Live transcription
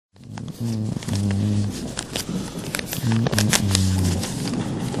Okay,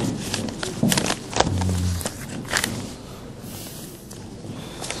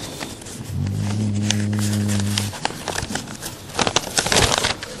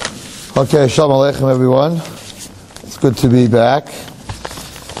 Shalom Aleichem everyone. It's good to be back.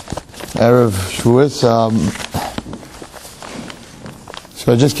 Erev Shavuos.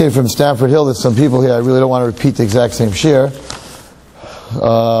 So I just came from Stamford Hill. There's some people here. I really don't want to repeat the exact same shir.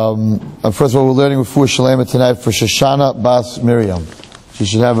 First of all, we're learning Refuah Shalema tonight for Shoshana Bas Miriam. She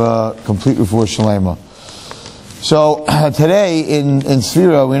should have a complete Refuah Shalema. So today in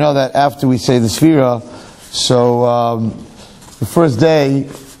Sfira, we know that after we say the Sfira, so the first day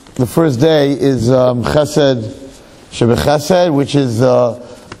is Chesed Shebechesed, which is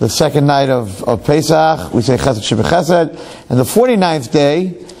the second night of Pesach. We say Chesed Shebechesed, and the 49th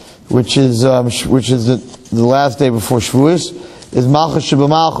day, which is the last day before Shavuos, is Malchus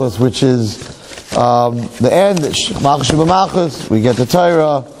Shebemalchus, which is the end. Malchus Shebemalchus, we get the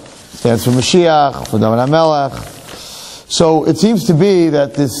Torah, stands for Mashiach, for David HaMelech. So it seems to be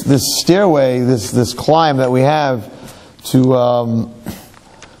that this stairway, this climb that we have to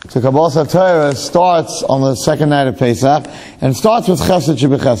Kabbalas HaTorah starts on the second night of Pesach, and starts with Chesed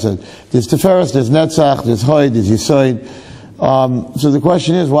Shebechesed. There's Tiferes, there's Netzach, there's Hoyd, there's Yisoid. So the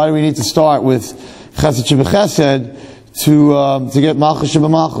question is, why do we need to start with Chesed Shebechesed to get Malchus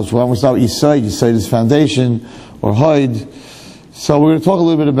Shebemalchus? Why don't we start with Yisoid? Yisoid is foundation, or Hoyd. So we're going to talk a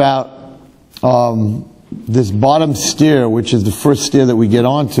little bit about this bottom stair, which is the first stair that we get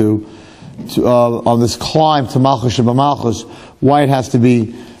onto on this climb to Malchus Shebemalchus. Why it has to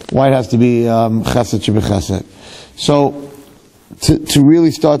be Chesed Shebechesed. So, to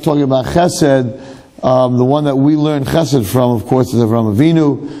really start talking about Chesed, the one that we learn Chesed from, of course, is Avraham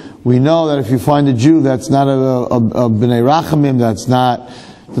Avinu. We know that if you find a Jew that's not a B'nai Rachamim, that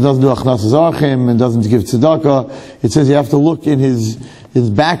doesn't do Achnas Zarchim and doesn't give tzedakah, it says you have to look in his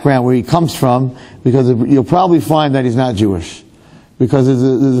background, where he comes from, because you'll probably find that he's not Jewish. Because there's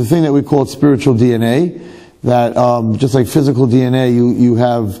a thing that we call spiritual DNA, that just like physical DNA, you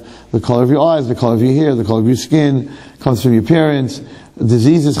have the color of your eyes, the color of your hair, the color of your skin, comes from your parents.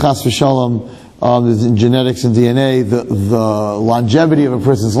 Diseases, chas v'shalom, there's in genetics and DNA, the longevity of a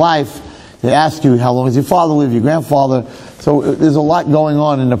person's life. They ask you, how long does your father live, your grandfather? So there's a lot going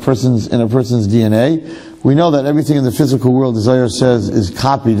on in a person's DNA. We know that everything in the physical world, as Zohar says, is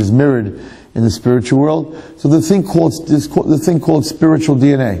copied, is mirrored in the spiritual world. So the thing called spiritual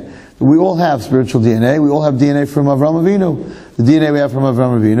DNA. We all have spiritual DNA. We all have DNA from Avraham Avinu. The DNA we have from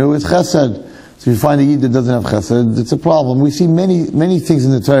Avraham Avinu is Chesed. So if you find a Yid that doesn't have Chesed, it's a problem. We see many things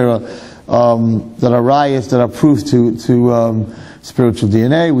in the Torah that are rayas, that are proof to spiritual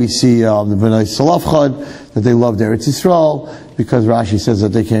DNA. We see the Bnei Salafchad, that they loved Eretz Yisrael, because Rashi says that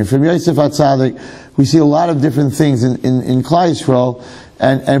they came from Yosef HaTzadik. We see a lot of different things in Klal Yisrael,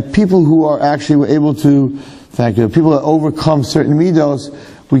 and people who are actually able to, people that overcome certain midos.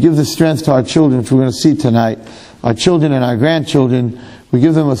 We give the strength to our children, which we're going to see tonight. Our children and our grandchildren, we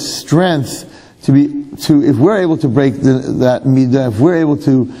give them a strength if we're able to break that midah, if we're able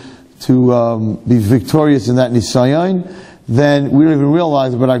to be victorious in that nisayon, then we don't even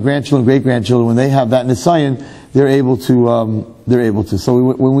realize it, but our grandchildren, great-grandchildren, when they have that nisayon, they're able to.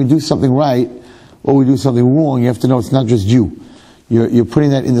 So when we do something right, or we do something wrong, you have to know it's not just you. You're putting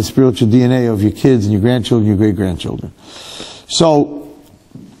that in the spiritual DNA of your kids and your grandchildren, your great-grandchildren. So,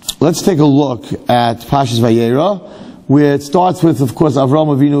 let's take a look at Pashas Vayera, where it starts with, of course, Avraham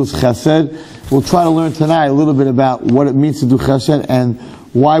Avinu's Chesed. We'll try to learn tonight a little bit about what it means to do Chesed and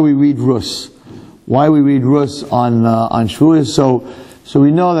why we read Rus. Why we read Rus on Shavuos. So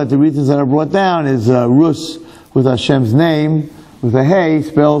we know that the reasons that are brought down is Rus with Hashem's name, with a Hey,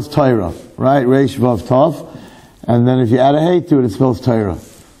 spells Torah, right? Reish Vav Tov. And then if you add a Hey to it, it spells Torah.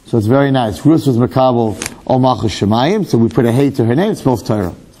 So it's very nice. Rus was Makabel Ol Malchus Shemayim, so we put a Hey to her name, it spells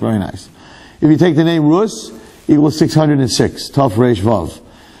Torah. Very nice. If you take the name Rus, equals 606. Tov Reish Vav.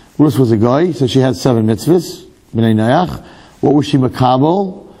 Rus was a guy, so she had 7 mitzvahs. B'nai Noach. What was she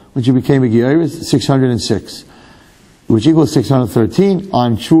makabel when she became a Geirus? 606. Which equals 613.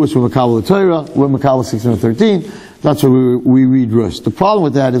 On Shavuos we're makabel the Torah. We're makabel 613. That's why we read Rus. The problem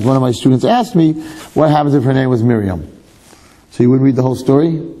with that is one of my students asked me, what happens if her name was Miriam? So you wouldn't read the whole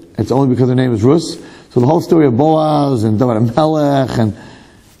story? It's only because her name is Rus. So the whole story of Boaz and David HaMelech and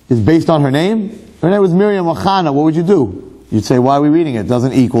is based on her name. Her name was Miriam Achana. What would you do? You'd say, why are we reading it? It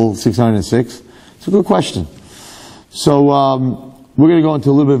doesn't equal 606. It's a good question. So we're going to go into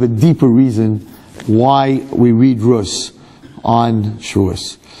a little bit of a deeper reason why we read Rus on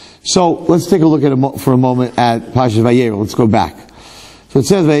Shavuos. So let's take a look at for a moment at Pashas Vayera. Let's go back. So it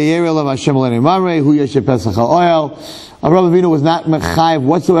says, Avraham Avinu was not mechayev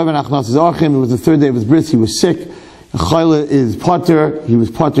whatsoever. It was the third day of his bris. He was sick. Chayla is potter. He was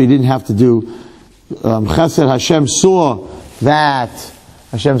potter. He didn't have to do chesed. Hashem saw that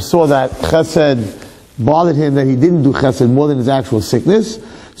chesed bothered him, that he didn't do chesed more than his actual sickness.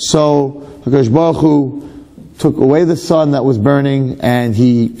 So HaKadosh Baruch Hu took away the sun that was burning, and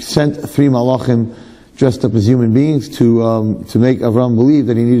he sent 3 malachim dressed up as human beings to make Avram believe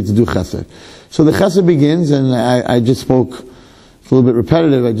that he needed to do chesed. So the chesed begins, and I just spoke, it's a little bit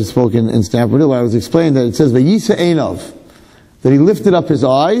repetitive, I just spoke in Stanford Hill, where I was explaining that it says, Vayisa Einov, that he lifted up his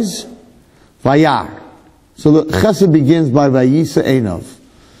eyes, Vayar. So the chesed begins by Vayisa Einov.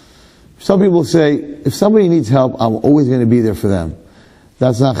 Some people say, if somebody needs help, I'm always going to be there for them.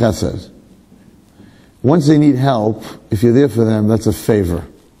 That's not chesed. Once they need help, if you're there for them, that's a favor.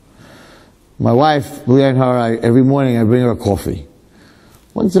 My wife, every morning I bring her a coffee.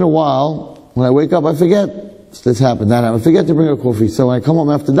 Once in a while, when I wake up, I forget this happened, that happened. I forget to bring her coffee. So when I come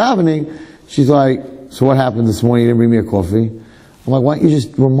home after davening, she's like, so what happened this morning? You didn't bring me a coffee? I'm like, why don't you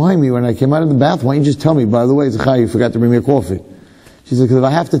just remind me when I came out of the bath? Why don't you just tell me, by the way, Zecharia, you forgot to bring me a coffee? She said, because if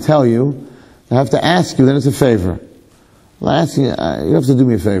I have to tell you, I have to ask you, then it's a favor. I'm not asking you, you have to do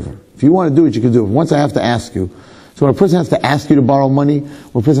me a favor. If you want to do it, you can do it. Once I have to ask you. So when a person has to ask you to borrow money,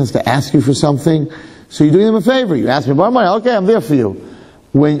 when a person has to ask you for something, so you're doing them a favor. You ask me to borrow money, okay, I'm there for you.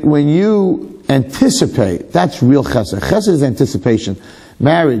 When you anticipate, that's real chesed. Chesed is anticipation.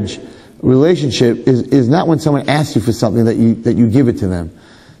 Marriage, relationship is not when someone asks you for something that you give it to them.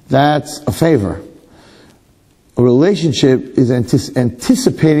 That's a favor. A relationship is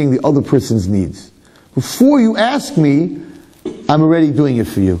anticipating the other person's needs. Before you ask me, I'm already doing it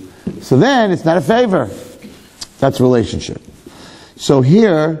for you. So then it's not a favor. That's a relationship. So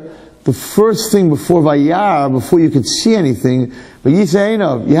here, the first thing before Vayar, before you could see anything, Vayisa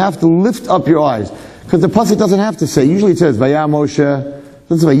Einov, you have to lift up your eyes. Because the pasuk doesn't have to say. Usually it says Vayar Moshe. It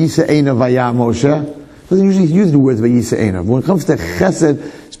doesn't say Vayisa Einov Vayar Moshe. It doesn't usually use the words Vayisa Einov. When it comes to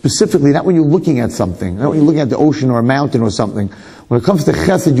chesed, specifically, not when you're looking at something, not when you're looking at the ocean or a mountain or something. When it comes to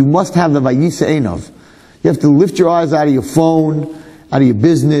chesed, you must have the Vayisa Einov. You have to lift your eyes out of your phone, out of your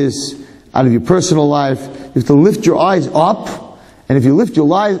business, out of your personal life. You have to lift your eyes up. And if you lift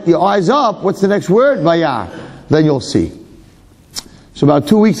your eyes up, what's the next word? Vayar. Then you'll see. So about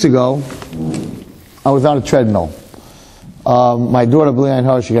 2 weeks ago, I was on a treadmill. My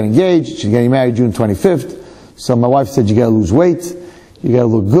daughter, she got engaged. She's getting married June 25th. So my wife said, you gotta lose weight. You gotta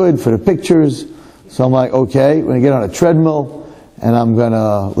look good for the pictures. So I'm like, okay, I'm gonna get on a treadmill, and I'm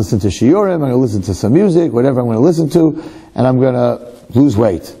gonna listen to shiurim, I'm gonna listen to some music, whatever I'm gonna listen to, and I'm gonna lose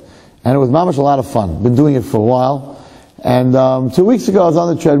weight. And it was mamash a lot of fun. Been doing it for a while. And 2 weeks ago I was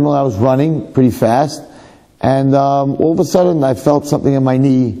on the treadmill, I was running pretty fast, and all of a sudden I felt something in my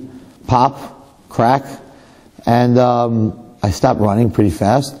knee pop, crack, and I stopped running pretty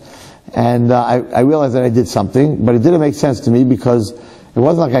fast, and I realized that I did something, but it didn't make sense to me because it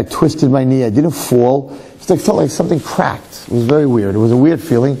wasn't like I twisted my knee, I didn't fall, it felt like something cracked. It was very weird. It was a weird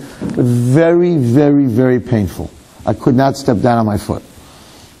feeling, but very, very, very painful. I could not step down on my foot.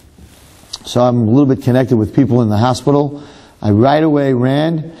 So I'm a little bit connected with people in the hospital. I right away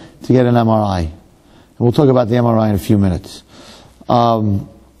ran to get an MRI. And we'll talk about the MRI in a few minutes.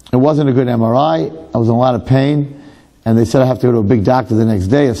 It wasn't a good MRI. I was in a lot of pain. And they said I have to go to a big doctor the next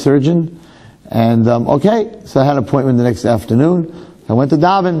day, a surgeon. And okay, so I had an appointment the next afternoon. I went to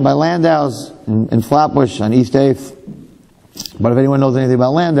Davin by Landau's in Flatbush on East 8th. But if anyone knows anything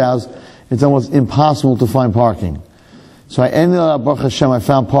about Landau's, it's almost impossible to find parking. So I ended up, Baruch Hashem, I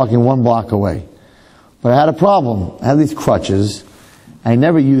found parking 1 block away. But I had a problem. I had these crutches. I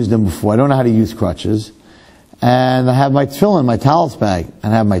never used them before. I don't know how to use crutches. And I have my tefillin, my talis bag.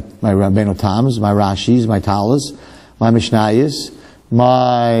 And I have my Rabbeinu Tams, my Rashis, my talis, my Mishnayos,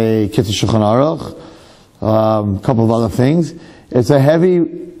 my Kitzur Shulchan Aruch, a couple of other things. It's a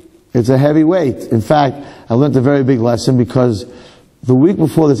heavy weight. In fact, I learned a very big lesson because the week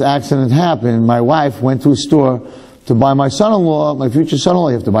before this accident happened, my wife went to a store to buy my son-in-law, my future son-in-law.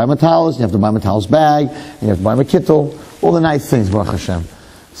 You have to buy him a talis, you have to buy him a talis bag, and you have to buy him a kittel, all the nice things, Baruch Hashem.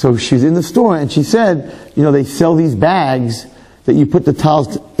 So she's in the store, and she said, you know, they sell these bags that you put the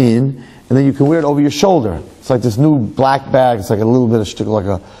talis in, and then you can wear it over your shoulder. It's like this new black bag, it's like a little bit of shtick, like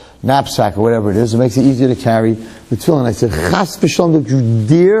a knapsack or whatever it is. It makes it easier to carry the tefillin. I said, Chas v'shalom, don't you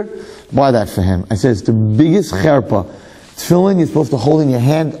dare buy that for him. I said, it's the biggest cherpa. Tefillin you're supposed to hold in your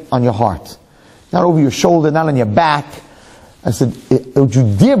hand on your heart. Not over your shoulder, not on your back. I said, would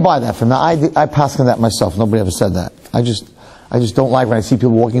you dare buy that for him? Now, I pass on that myself. Nobody ever said that. I just don't like when I see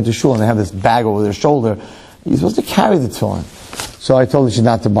people walking into shul and they have this bag over their shoulder. You're supposed to carry the tefillin. So I told her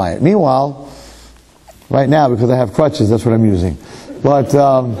not to buy it. Meanwhile, right now, because I have crutches, that's what I'm using. But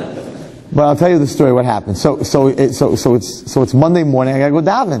I'll tell you the story, what happened. So it's Monday morning, I gotta go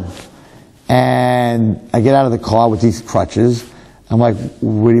daven. And I get out of the car with these crutches. I'm like,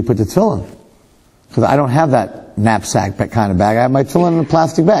 where do you put the tefillin? Because I don't have that knapsack kind of bag. I have my tefillin in a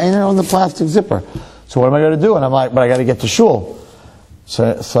plastic bag, in the plastic zipper. So what am I going to do? And I'm like, but I got to get to shul.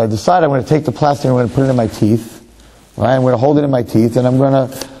 So I decided I'm going to take the plastic and I'm going to put it in my teeth. Right? I'm going to hold it in my teeth and I'm going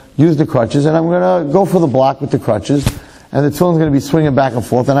to use the crutches and I'm going to go for the block with the crutches. And the tefillin's going to be swinging back and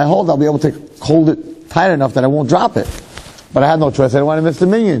forth. And I'll be able to hold it tight enough that I won't drop it. But I had no choice. I didn't want to miss the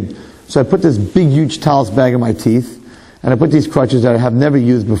minyan. So I put this big, huge talus bag in my teeth. And I put these crutches that I have never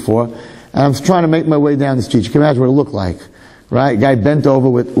used before. And I'm trying to make my way down the street. You can imagine what it looked like. Right? Guy bent over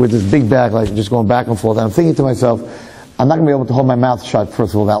with this big bag, like just going back and forth. And I'm thinking to myself, I'm not going to be able to hold my mouth shut,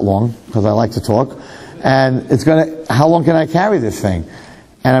 first of all, that long, because I like to talk. And how long can I carry this thing?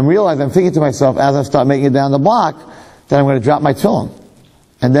 And I'm thinking to myself, as I start making it down the block, that I'm going to drop my tefillin.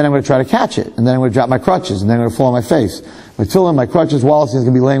 And then I'm going to try to catch it. And then I'm going to drop my crutches. And then I'm going to fall on my face. My tefillin, my crutches, Wallerstein is going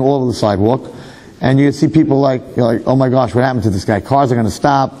to be laying all over the sidewalk. And you see people like, oh my gosh, what happened to this guy? Cars are going to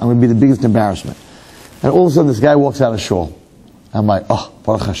stop. I'm going to be the biggest embarrassment. And all of a sudden this guy walks out of shul. I'm like, oh,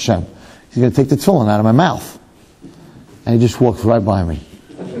 Baruch Hashem. He's going to take the tefillin out of my mouth. And he just walks right by me.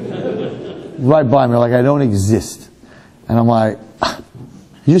 Right by me, like I don't exist. And I'm like,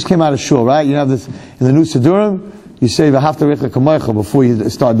 you just came out of shul, right? You have this, in the new Siddurim, you say, V'haftarecha kamocha before you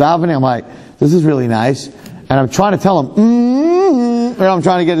start davening. I'm like, this is really nice. And I'm trying to tell him, I'm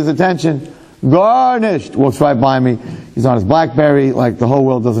trying to get his attention. Garnished. Walks right by me. He's on his BlackBerry, like the whole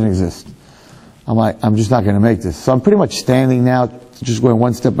world doesn't exist. I'm like, I'm just not going to make this. So I'm pretty much standing now, just going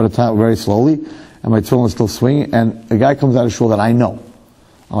one step at a time, very slowly, and my tefillin is still swinging, and a guy comes out of shul that I know.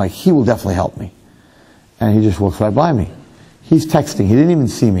 I'm like, he will definitely help me. And he just walks right by me. He's texting. He didn't even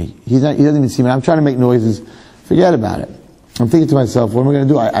see me. He doesn't even see me. I'm trying to make noises. Forget about it. I'm thinking to myself, what am I going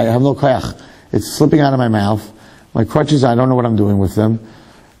to do? I have no koyach. It's slipping out of my mouth. My crutches, I don't know what I'm doing with them.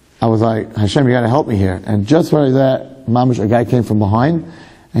 I was like, Hashem, you got to help me here. And just right there, a guy came from behind, and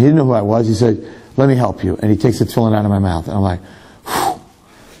he didn't know who I was. He said, let me help you. And he takes the tefillin out of my mouth. And I'm like,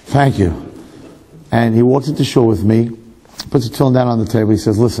 thank you. And he walks into shul with me, puts the tefillin down on the table. He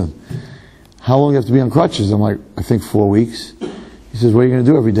says, listen, how long do you have to be on crutches? I'm like, I think 4 weeks. He says, what are you going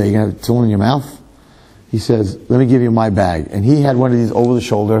to do every day? You're going to have tefillin in your mouth? He says, let me give you my bag. And he had one of these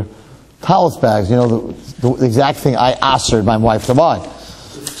over-the-shoulder talus bags, the exact thing I asked my wife to buy.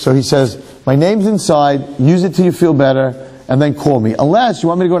 So he says, my name's inside, use it till you feel better, and then call me. Unless you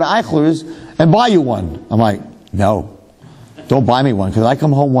want me to go to Eichler's and buy you one. I'm like, no, don't buy me one. Because I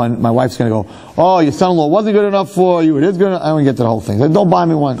come home my wife's going to go, oh, your son-in-law wasn't good enough for you, it is good enough. I don't get to the whole thing. Like, don't buy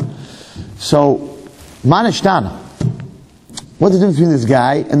me one. So, manishtana. What's the difference between this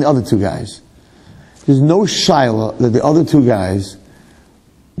guy and the other two guys? There's no shaila that the other two guys,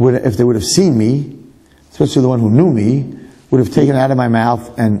 if they would have seen me, especially the one who knew me, would have taken it out of my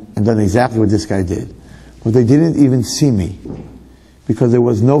mouth and done exactly what this guy did. But they didn't even see me. Because there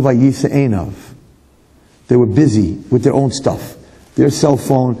was no vayisa einav. They were busy with their own stuff. Their cell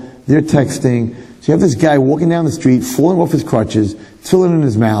phone, their texting. So you have this guy walking down the street, falling off his crutches, tefillin in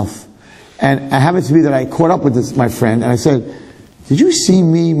his mouth. And it happens to be that I caught up with my friend, and I said, did you see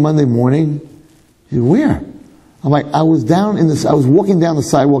me Monday morning? He said, where? I'm like, I was walking down the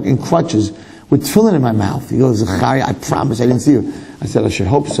sidewalk in crutches with tefillin in my mouth. He goes, Zecharia, I promise I didn't see you. I said, I should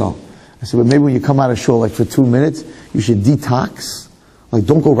hope so. I said, but maybe when you come out of shul, like for 2 minutes, you should detox. Like,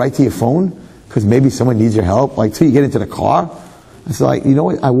 don't go right to your phone, because maybe someone needs your help. Like, till you get into the car. I said, like, you know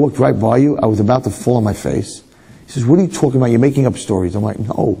what? I walked right by you. I was about to fall on my face. He says, what are you talking about? You're making up stories. I'm like,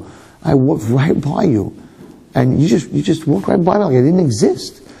 no, I walked right by you. And you just walked right by me like I didn't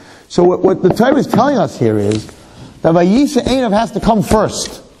exist. So what the Torah is telling us here is that Vayisa Einav has to come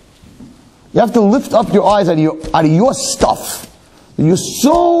first. You have to lift up your eyes out of your stuff that you're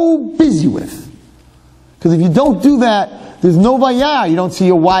so busy with. Because if you don't do that, there's no vayar. You don't see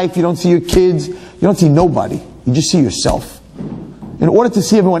your wife, you don't see your kids, you don't see nobody. You just see yourself. In order to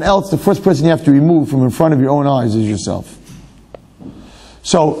see everyone else, the first person you have to remove from in front of your own eyes is yourself.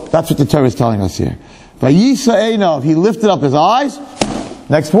 So that's what the Torah is telling us here. Vayisa Einav, he lifted up his eyes.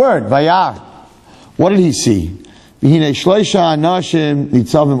 Next word, vayar. What did he see? V'hinei shleisha anashim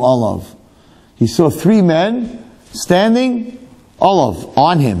nitzavim olav. He saw 3 men standing, olav,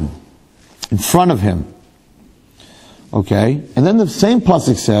 on him, in front of him. Okay? And then the same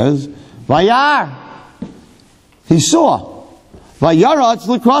pasuk says, vayar. He saw. Vayaratz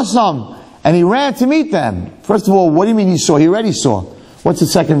l'krasam. And he ran to meet them. First of all, what do you mean he saw? He already saw. What's the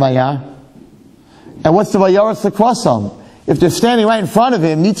second vayar? And what's the vayaratz l'krasam? If they're standing right in front of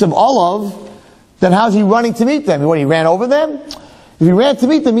him, nitzav olav, then how's he running to meet them? When he ran over them? If he ran to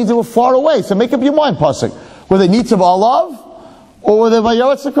meet them, means they were far away. So make up your mind, pasuk. Were they nitzav olav, or were they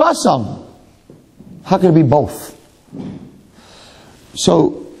vayoretz l'krasam? How could it be both?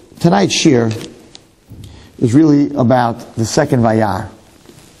 So tonight's shir is really about the second vayar.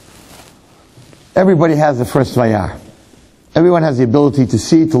 Everybody has the first vayar. Everyone has the ability to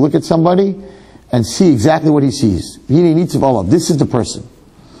see, to look at somebody and see exactly what he sees. This is the person.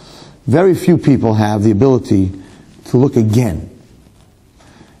 Very few people have the ability to look again.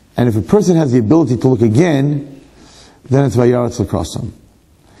 And if a person has the ability to look again, then it's vayaretz l'krasam.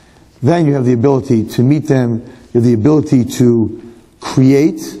 Then you have the ability to meet them, you have the ability to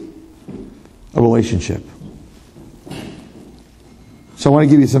create a relationship. So I want to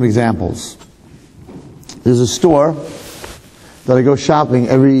give you some examples. There's a store that I go shopping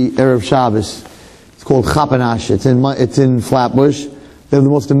every Erev Shabbos. It's called Chapanash. It's in Flatbush. They have the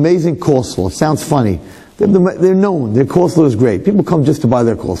most amazing coleslaw. It sounds funny. They're known. Their coleslaw is great. People come just to buy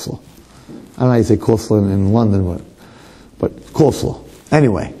their coleslaw. I don't know how you say coleslaw in London, but coleslaw.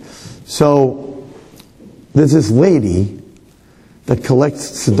 Anyway, so there's this lady that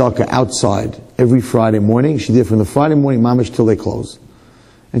collects tzedakah outside every Friday morning. She did from the Friday morning mamash till they close.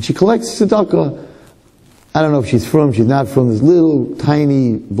 And she collects tzedakah. I don't know if she's she's not from, this little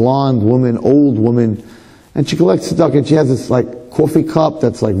tiny blonde woman, old woman, and she collects tzedakah, and she has this like coffee cup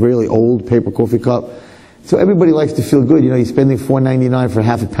that's like really old, paper coffee cup. So everybody likes to feel good, you're spending $4.99 for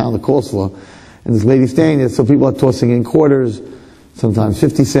half a pound of coleslaw, and this lady's staying there, so people are tossing in quarters, sometimes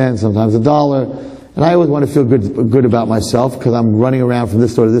 50 cents, sometimes $1, and I always want to feel good about myself, because I'm running around from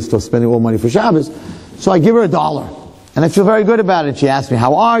this store to this store, spending all money for Shabbos, so I give her $1, and I feel very good about it. She asks me,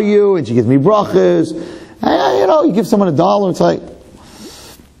 how are you? And she gives me brachas. You give someone $1, it's like...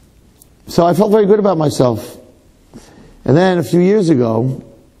 So I felt very good about myself. And then a few years ago,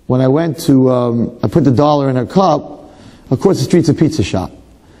 when I went to, I put the $1 in her cup, across the street's a pizza shop.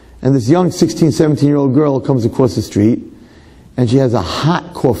 And this young 16, 17-year-old girl comes across the street, and she has a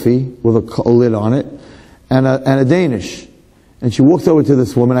hot coffee with a lid on it, and a Danish. And she walks over to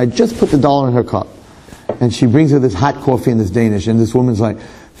this woman, I just put the $1 in her cup. And she brings her this hot coffee and this Danish, and this woman's like,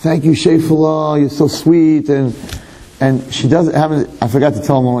 thank you, Shefala, you're so sweet. And she doesn't have it, I forgot to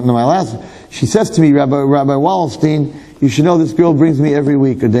tell him in my last, she says to me, Rabbi Wallerstein, you should know this girl brings me every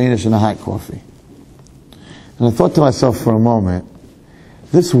week a Danish and a hot coffee. And I thought to myself for a moment,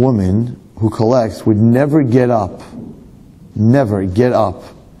 this woman who collects would never get up and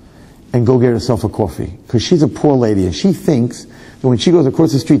go get herself a coffee. Because she's a poor lady, and she thinks that when she goes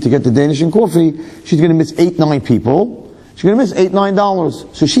across the street to get the Danish and coffee, she's going to miss 8, 9 people. She's going to miss $8,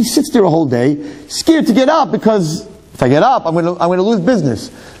 $9. So she sits there a whole day, scared to get up, because if I get up, I'm going to lose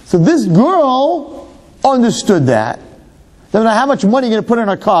business. So this girl understood that. No matter how much money you're going to put in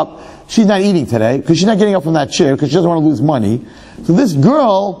her cup, she's not eating today, because she's not getting up from that chair, because she doesn't want to lose money. So this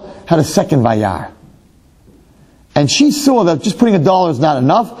girl had a second vayar. And she saw that just putting $1 is not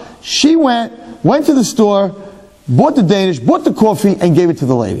enough. She went to the store, bought the Danish, bought the coffee, and gave it to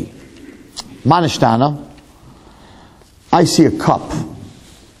the lady. Manishtana. I see a cup.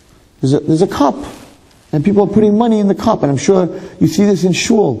 There's a cup. And people are putting money in the cup. And I'm sure you see this in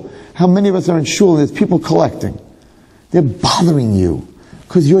shul. How many of us are in shul and there's people collecting? They're bothering you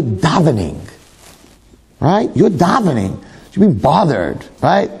because you're davening. Right? You're davening. You're being bothered.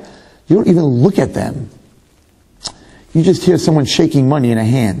 Right? You don't even look at them. You just hear someone shaking money in a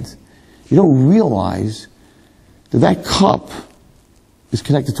hand. You don't realize that that cup is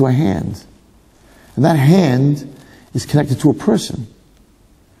connected to a hand. And that hand is connected to a person.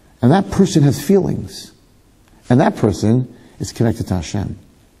 And that person has feelings. And that person is connected to Hashem.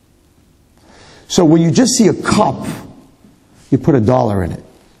 So when you just see a cup, you put $1 in it.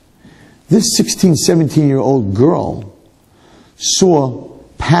 This 16, 17-year-old girl saw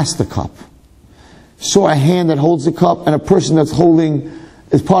past the cup. Saw a hand that holds the cup and a person that's holding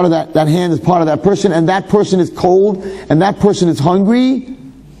is part of that hand is part of that person, and that person is cold and that person is hungry.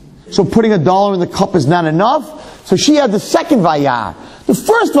 So putting $1 in the cup is not enough. So she had the second vayar. The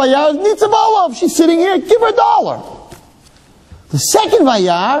first vayar is nitzav olav. She's sitting here, give her $1. The second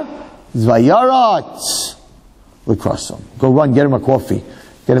vayar is vayaretz l'krasam. Go run, get him a coffee,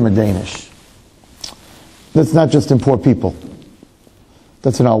 get him a Danish. That's not just in poor people.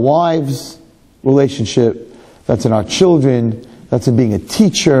 That's in our wives' relationship. That's in our children. That's in being a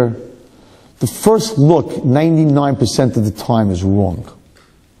teacher. The first look, 99% of the time, is wrong.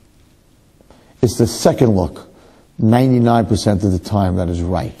 It's the second look, 99% of the time, that is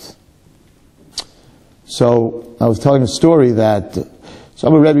right. So I was telling a story that, so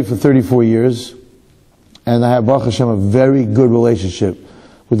I'm a Rabbi for 34 years, And I have, Baruch Hashem, a very good relationship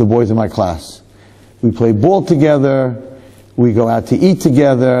with the boys in my class. We play ball together, we go out to eat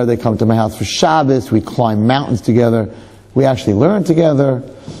together, they come to my house for Shabbos, we climb mountains together, we actually learn together.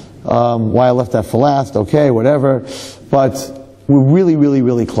 Why I left that for last, okay, whatever. But we're really, really,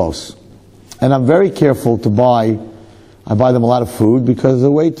 really close. And I'm very careful to I buy them a lot of food, because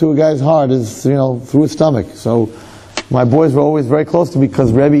the way to a guy's heart is, through his stomach. So my boys were always very close to me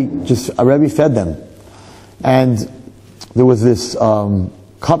because Rabbi fed them. And there was this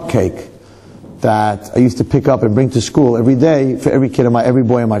cupcake that I used to pick up and bring to school every day for every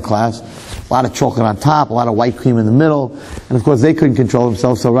boy in my class. A lot of chocolate on top, a lot of white cream in the middle. And of course they couldn't control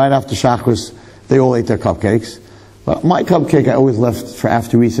themselves, so right after Shacharis, they all ate their cupcakes. But my cupcake I always left for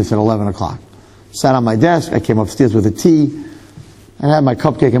after recess at 11 o'clock. Sat on my desk, I came upstairs with a tea, and I had my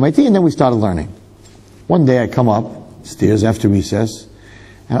cupcake and my tea, and then we started learning. One day I come upstairs after recess,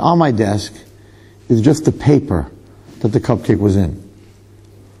 and on my desk is just the paper that the cupcake was in.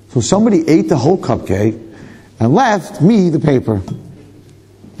 So somebody ate the whole cupcake and left me the paper,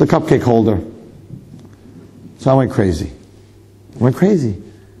 the cupcake holder. So I went crazy.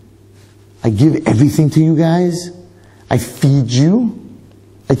 I give everything to you guys. I feed you.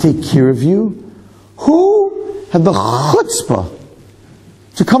 I take care of you. Who had the chutzpah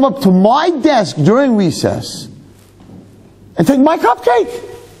to come up to my desk during recess and take my cupcake?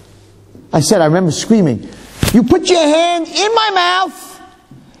 I remember screaming, you put your hand in my mouth,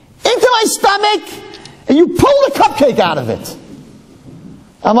 into my stomach, and you pull the cupcake out of it.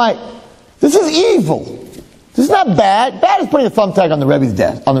 I'm like, this is evil. This is not bad. Bad is putting a thumbtack on the Rebbe's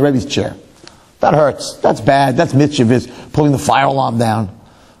desk, on the Rebbe's chair. That hurts. That's bad. That's mischievous. Pulling the fire alarm down.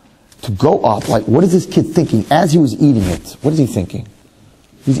 To go up, what is this kid thinking as he was eating it? What is he thinking?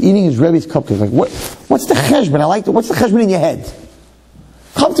 He's eating his Rebbe's cupcake. What's the cheshbon? What's the cheshbon in your head?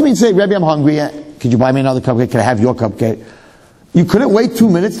 Come to me and say, Rebbe, I'm hungry. Could you buy me another cupcake? Can I have your cupcake? You couldn't wait 2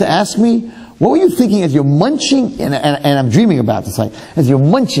 minutes to ask me, what were you thinking as you're munching, and I'm dreaming about this, as you're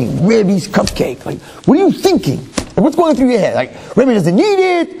munching Rebbe's cupcake? What are you thinking? What's going through your head? Rebbe doesn't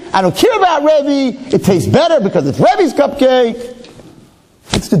need it. I don't care about Rebbe. It tastes better because it's Rebbe's cupcake.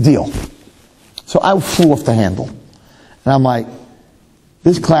 What's the deal? So I flew off the handle. And I'm like,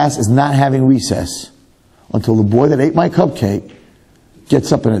 this class is not having recess until the boy that ate my cupcake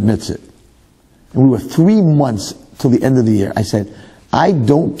gets up and admits it. And we were 3 months till the end of the year. I said, I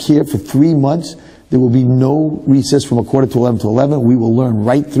don't care for 3 months. There will be no recess from 11:45 to 11. We will learn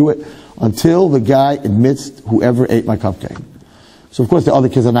right through it until the guy admits whoever ate my cupcake. So of course the other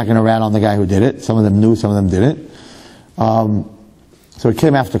kids are not going to rat on the guy who did it. Some of them knew, some of them didn't. So it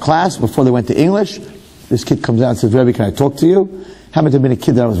came after class, before they went to English. This kid comes out and says, Rebbe, can I talk to you? Happened to have been a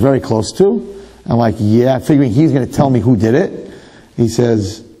kid that I was very close to. I'm like, yeah, figuring he's going to tell me who did it. He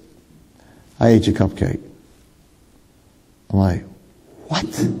says, I ate your cupcake. I'm like, what?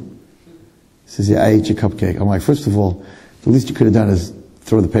 He says, yeah, I ate your cupcake. I'm like, first of all, the least you could have done is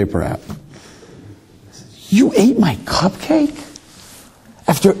throw the paper out. Says, you ate my cupcake?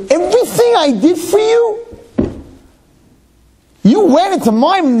 After everything I did for you? You went into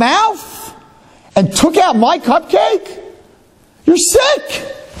my mouth and took out my cupcake? You're sick.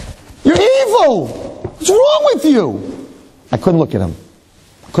 You're evil. What's wrong with you? I couldn't look at him.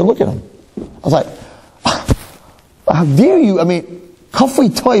 I was like, how dare you? Kafri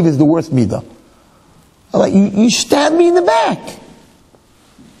toiv is the worst midah. I was like, you stabbed me in the back.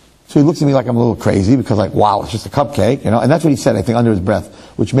 So he looks at me like I'm a little crazy because wow, it's just a cupcake, and that's what he said, I think, under his breath,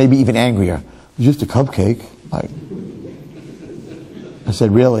 which made me even angrier. It's just a cupcake. I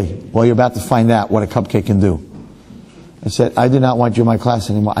said, really? Well, you're about to find out what a cupcake can do. I said, I do not want you in my class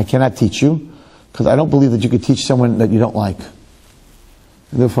anymore. I cannot teach you because I don't believe that you could teach someone that you don't like.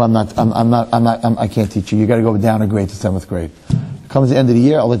 Therefore, I can't teach you. You got to go down a grade to 7th grade. Comes the end of the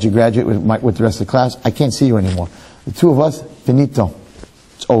year, I'll let you graduate with the rest of the class. I can't see you anymore. The two of us, finito.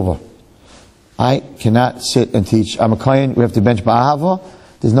 It's over. I cannot sit and teach. I'm a kohen. We have to bench ba'ahava.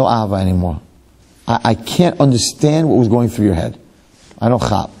 There's no ahava anymore. I can't understand what was going through your head. I don't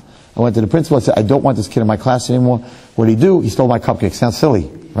chap. I went to the principal and said, I don't want this kid in my class anymore. What did he do? He stole my cupcake. Sounds silly,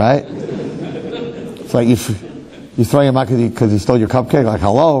 right? It's like you're throwing him out because he stole your cupcake?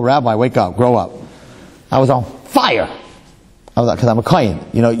 Hello, Rabbi, wake up, grow up. I was on fire. Because I'm a kohen.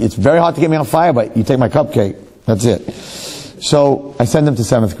 It's very hard to get me on fire, but you take my cupcake. That's it. So I send him to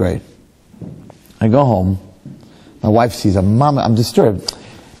 7th grade. I go home. My wife sees him. Mama, I'm disturbed.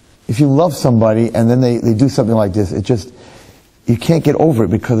 If you love somebody and then they do something like this, you can't get over it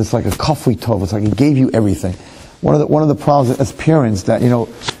because it's like a kafri tov. It's like he gave you everything. One of the problems as parents that,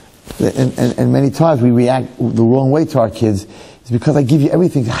 and many times we react the wrong way to our kids is because I give you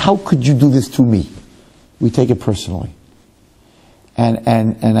everything. How could you do this to me? we take it personally.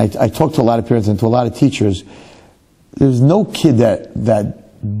 And I talk to a lot of parents and to a lot of teachers. There's no kid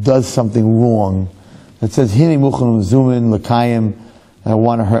that does something wrong that says, Hini muchanum zumin l'kayim, I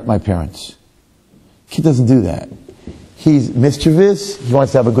want to hurt my parents. Kid doesn't do that. He's mischievous, he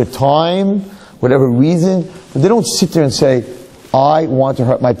wants to have a good time, whatever reason, but they don't sit there and say, I want to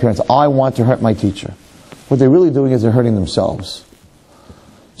hurt my parents, I want to hurt my teacher. What they're really doing is they're hurting themselves.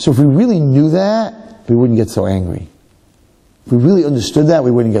 So if we really knew that, we wouldn't get so angry. If we really understood that,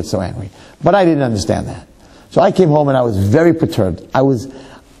 we wouldn't get so angry. But I didn't understand that. So I came home and I was very perturbed. I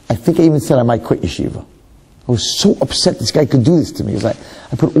think I even said I might quit yeshiva. I was so upset this guy could do this to me. It was like,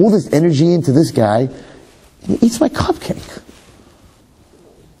 I put all this energy into this guy, and he eats my cupcake.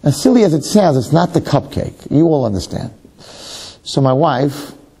 As silly as it sounds, it's not the cupcake. You all understand. So my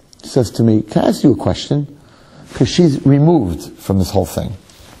wife says to me, can I ask you a question? Because she's removed from this whole thing.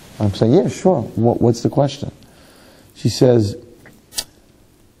 I'm saying, yeah, sure. What's the question? She says,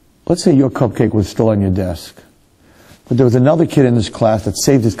 let's say your cupcake was still on your desk, but there was another kid in this class that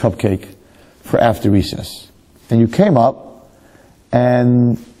saved his cupcake for after recess. And you came up,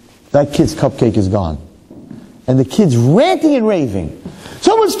 and that kid's cupcake is gone. And the kid's ranting and raving.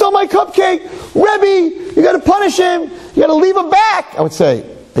 Someone stole my cupcake! Rebbe, you gotta punish him! You gotta leave him back! I would say,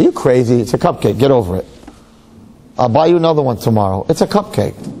 are you crazy? It's a cupcake, get over it. I'll buy you another one tomorrow. It's a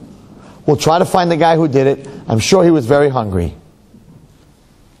cupcake. We'll try to find the guy who did it. I'm sure he was very hungry.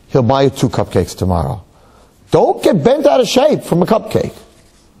 He'll buy you 2 cupcakes tomorrow. Don't get bent out of shape from a cupcake.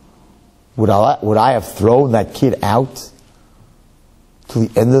 Would I have thrown that kid out till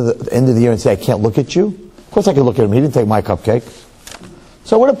the end of the year and say, I can't look at you? Of course I could look at him. He didn't take my cupcake.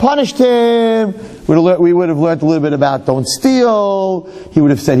 So I would have punished him. We would have learned a little bit about don't steal. He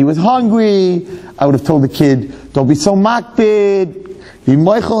would have said he was hungry. I would have told the kid, don't be so makbid. Be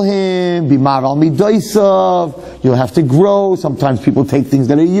moichel him. Be maral midoisav. You'll have to grow. Sometimes people take things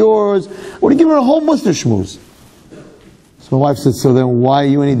that are yours. I would have given her a whole muster shmooze. So my wife said, so then why are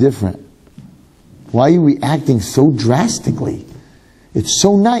you any different? Why are you reacting so drastically? It's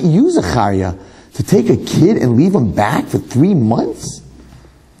so not you, Zecharia, to take a kid and leave him back for 3 months?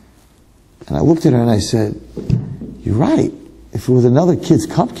 And I looked at her and I said, you're right. If it was another kid's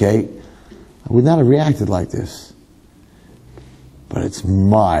cupcake, I would not have reacted like this. But it's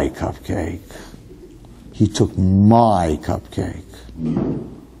my cupcake. He took my cupcake. And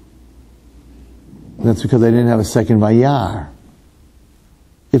that's because I didn't have a second vayar.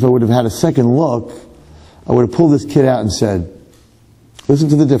 If I would have had a second look, I would have pulled this kid out and said, listen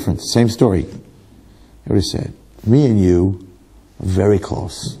to the difference, same story. I would have said, me and you are very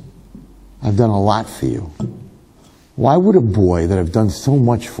close. I've done a lot for you. Why would a boy that I've done so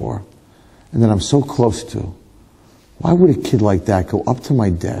much for, and that I'm so close to, why would a kid like that go up to my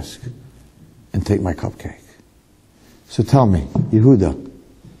desk and take my cupcake? So tell me, Yehuda,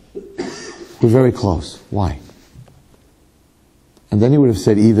 we're very close. Why? And then he would have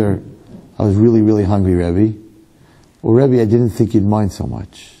said either, I was really, really hungry, Rebbe, or Rebbe, I didn't think you'd mind so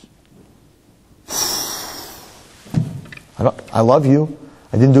much. I love you.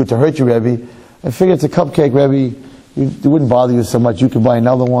 I didn't do it to hurt you, Rebbe. I figured it's a cupcake, Rebbe. It wouldn't bother you so much. You could buy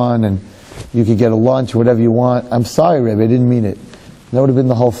another one, and you could get a lunch or whatever you want. I'm sorry, Rebbe, I didn't mean it. That would have been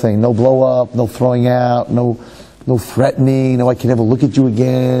the whole thing. No blow up, no throwing out, no threatening, no I can never look at you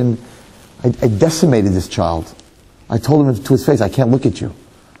again. I decimated this child. I told him to his face, I can't look at you.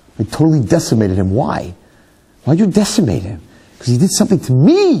 I totally decimated him. Why? Why'd you decimate him? Because he did something to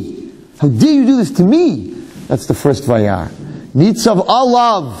me. How dare you do this to me? That's the first vayar. Nitzav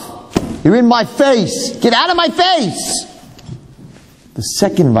alav. You're in my face. Get out of my face. The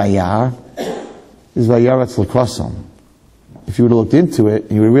second vayar is vayaratz l'krosam. If you would have looked into it,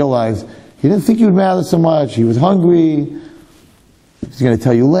 you would realize he didn't think you would matter so much. He was hungry. He's going to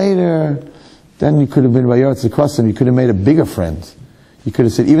tell you later. Then you could have been vayaratz l'krosam. You could have made a bigger friend. You could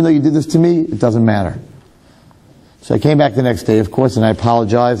have said, even though you did this to me, it doesn't matter. So I came back the next day, of course, and I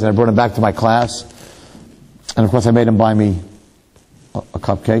apologized, and I brought him back to my class. And of course I made him buy me a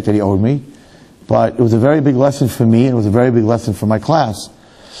cupcake that he owed me. But it was a very big lesson for me, and it was a very big lesson for my class.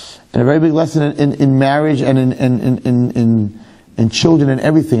 And a very big lesson in marriage and in children and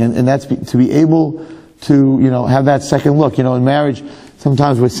everything. And that's to be able to, have that second look. In marriage,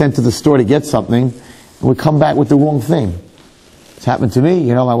 sometimes we're sent to the store to get something, and we come back with the wrong thing. It's happened to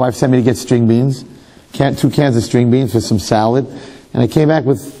me. My wife sent me to get string beans. 2 cans of string beans for some salad. And I came back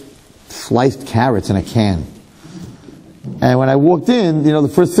with sliced carrots in a can. And when I walked in, the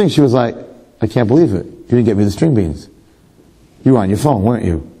first thing she was like, I can't believe it. You didn't get me the string beans. You were on your phone, weren't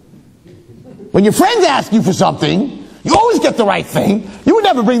you? When your friends ask you for something, you always get the right thing. You would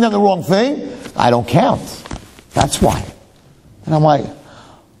never bring them the wrong thing. I don't count. That's why. And I'm like,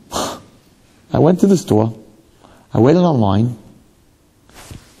 I went to the store, I waited online,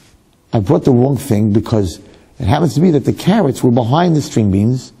 I brought the wrong thing because it happens to be that the carrots were behind the string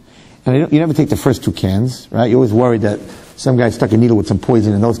beans, and you never take the first 2 cans, right? You're always worried that some guy stuck a needle with some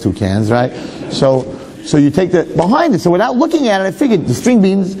poison in those 2 cans, right? So you take the behind it. So without looking at it, I figured the string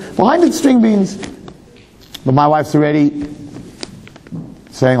beans, behind the string beans. But my wife's already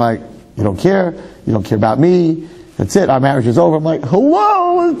saying like, you don't care about me, that's it, our marriage is over. I'm like,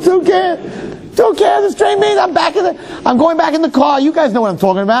 hello, 2 cans, the string beans, I'm going back in the car, you guys know what I'm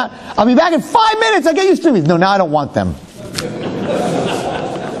talking about. I'll be back in 5 minutes, I'll get you string beans. No, now I don't want them.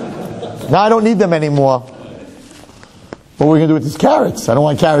 Now I don't need them anymore. What are we going to do with these carrots? I don't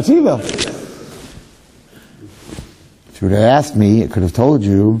want carrots either. If you would have asked me, I could have told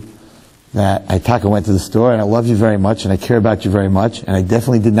you that I went to the store and I love you very much and I care about you very much and I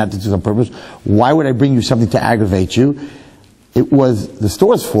definitely did not do this on purpose. Why would I bring you something to aggravate you? It was the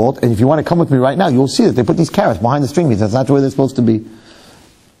store's fault, and if you want to come with me right now, you'll see that they put these carrots behind the string beans. That's not the way they're supposed to be.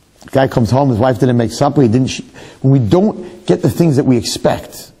 The guy comes home, his wife didn't make supper, when we don't get the things that we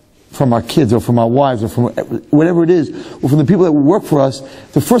expect from our kids or from our wives or from whatever it is, or from the people that work for us,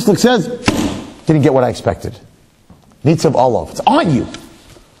 the first look says, didn't get what I expected. Need some olive. It's on you.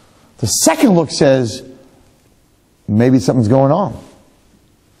 The second look says, maybe something's going on.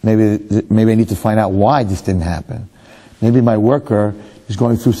 Maybe I need to find out why this didn't happen. Maybe my worker is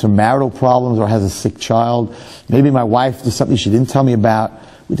going through some marital problems or has a sick child. Maybe my wife did something she didn't tell me about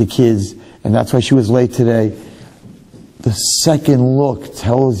with the kids, and that's why she was late today. The second look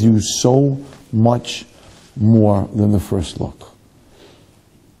tells you so much more than the first look.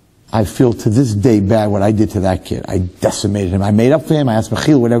 I feel to this day bad what I did to that kid. I decimated him. I made up for him. I asked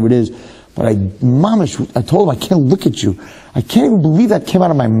Mechil, whatever it is. But I told him, I can't look at you. I can't even believe that came out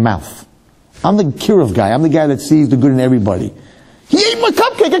of my mouth. I'm the Kirov guy. I'm the guy that sees the good in everybody. He ate my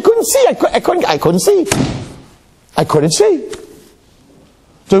cupcake. I couldn't see. I couldn't see. I couldn't see.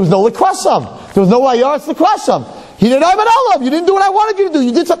 There was no likwasam. There was no ayaretz likwasam. He didn't have an olive. You didn't do what I wanted you to do.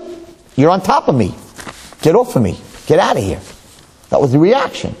 You did something. You're on top of me. Get off of me. Get out of here. That was the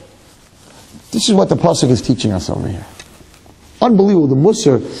reaction. This is what the pasuk is teaching us over here. Unbelievable. The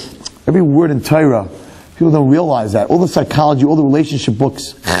Musar, every word in Torah, people don't realize that. All the psychology, all the relationship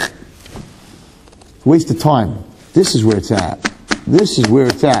books, waste of time. This is where it's at. This is where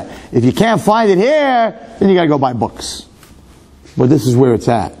it's at. If you can't find it here, then you got to go buy books. But this is where it's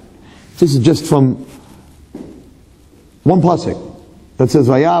at. This is just from one pasuk that says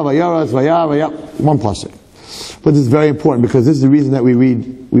Vaya, Vayaras, Vaya, Vaya. One pasuk. But this is very important because this is the reason that we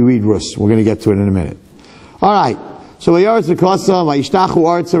read Rus. We're going to get to it in a minute. All right. So Vayaras v'kosam vayishtachu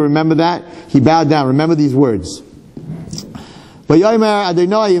arza. Remember that he bowed down. Remember these words. He said,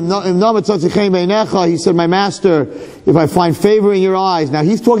 my master, if I find favor in your eyes. Now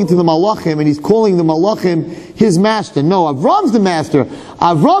he's talking to the Malachim and he's calling the Malachim his master. No, Avram's the master.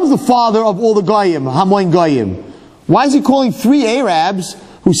 Avram's the father of all the Goyim, Hamoin Goyim. Why is he calling 3 Arabs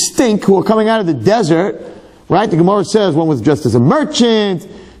who stink, who are coming out of the desert? Right? The Gemara says one was dressed as a merchant.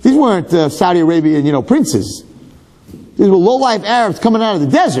 These weren't Saudi Arabian, princes. These were low-life Arabs coming out of the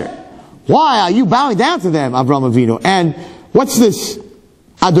desert. Why are you bowing down to them, Avram Avinu? And what's this?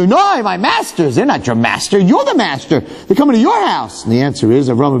 Adonai, my masters. They're not your master. You're the master. They're coming to your house. And the answer is,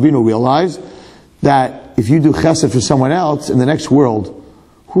 Avram Avinu realized that if you do chesed for someone else in the next world,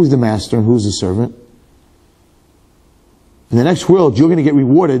 who's the master and who's the servant? In the next world, you're going to get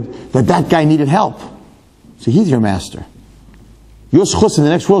rewarded that guy needed help. So he's your master. Your schus in the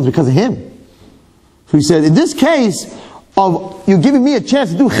next world is because of him. So he said, in this case of you giving me a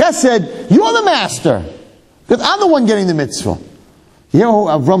chance to do chesed, you're the master. Because I'm the one getting the mitzvah. You know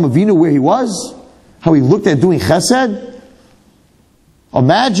Avram Avinu where he was? How he looked at doing chesed?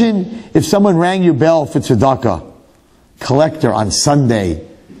 Imagine if someone rang your bell for tzedakah, collector on Sunday,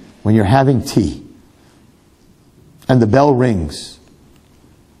 when you're having tea, and the bell rings.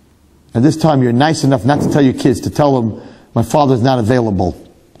 And this time you're nice enough not to tell your kids, to tell them, my father's not available.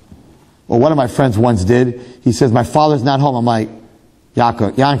 Well, one of my friends once did. He says, my father's not home. I'm like,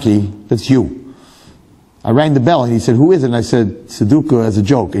 Yankee, that's you. I rang the bell and he said, who is it? And I said, Seduka, as a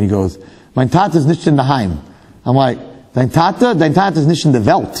joke. And he goes, mein Tat is nicht in the Heim. I'm like, dein Tat is nicht in the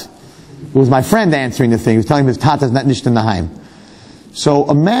Welt. It was my friend answering the thing. He was telling me his Tat is not nicht in the Heim. So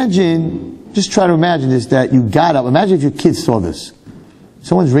imagine, just try to imagine this, that you got up. Imagine if your kids saw this.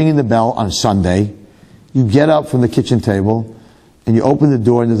 Someone's ringing the bell on a Sunday. You get up from the kitchen table and you open the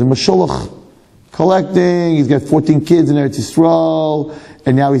door and there's a mashulach collecting. He's got 14 kids in Eretz Yisrael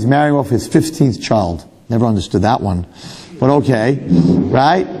and now he's marrying off his 15th child. Never understood that one. But okay,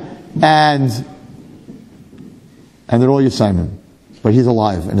 right? and they're all Simon, but he's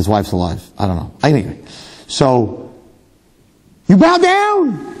alive and his wife's alive. I don't know. Anyway, so you bow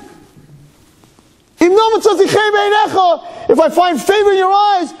down. If I find favor in your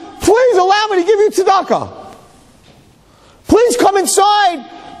eyes, please allow me to give you tzedakah. Please come inside.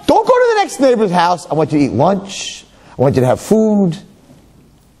 Don't go to the next neighbor's house. I want you to eat lunch. I want you to have food.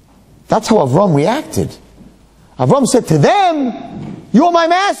 That's how Avram reacted. Avram said to them, you are my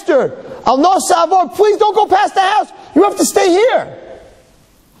master. Al Nosavor, please don't go past the house. You have to stay here.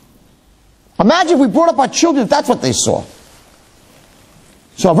 Imagine if we brought up our children if that's what they saw.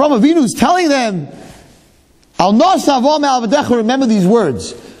 So Avram Avinu is telling them, Al Nosavor me'al v'decha, remember these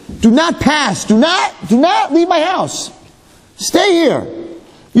words. Do not pass. Do not leave my house. Stay here.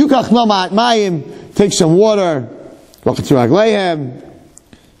 Yukach no ma'at mayim, take some water. Rachatzu ragleihem.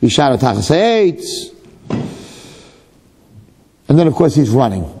 Yishara tachas ha'etz. And then of course he's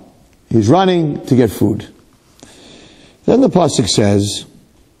running. He's running to get food. Then the pasuk says,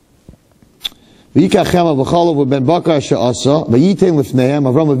 V'yikachem v'cholav v'ben bakar she'asa v'yitem lifnehem.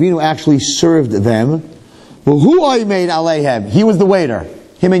 Avram Avinu actually served them. Well, who I made aleihem? He was the waiter.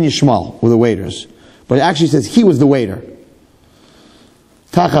 Him and Yishmael were the waiters. But it actually says he was the waiter.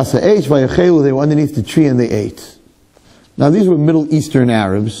 Tachas ha'etz v'yachelu, they were underneath the tree and they ate. Now these were Middle Eastern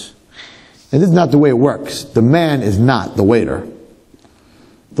Arabs. And this is not the way it works. The man is not the waiter.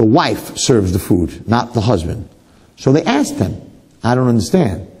 The wife serves the food, not the husband. So they asked him, I don't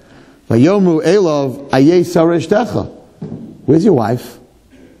understand. Vayomru elov ayeh sareshtecha. Where's your wife?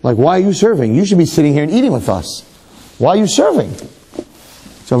 Like, why are you serving? You should be sitting here and eating with us. Why are you serving?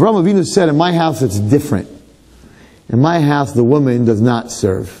 So Avram Avinu said, in my house it's different. In my house the woman does not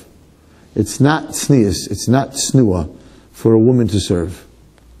serve. It's not tznius, it's not snua for a woman to serve.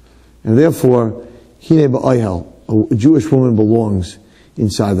 And therefore, Hine ba'ayhel, a Jewish woman belongs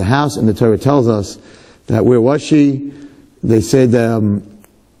inside the house, and the Torah tells us that where was she? They said that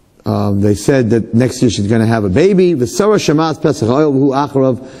next year she's going to have a baby. V'sara shamas pesach oil v'hu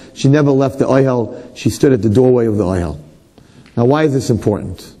acharav. She never left the oil. She stood at the doorway of the oil. Now, why is this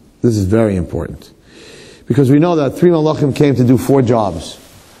important? This is very important, because we know that 3 malachim came to do 4 jobs: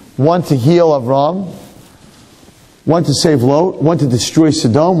 1 to heal Avram, 1 to save Lot, 1 to destroy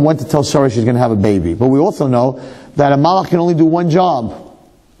Sodom, 1 to tell Sarah she's going to have a baby. But we also know that a malach can only do 1 job.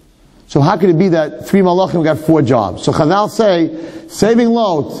 So how could it be that 3 malachim got 4 jobs? So Chazal say, saving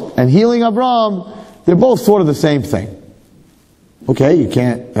Lot and healing Avram, they're both sort of the same thing. Okay, you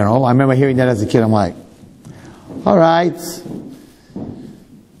can't, I remember hearing that as a kid, I'm like, alright.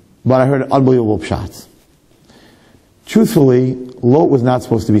 But I heard unbelievable pshat. Truthfully, Lot was not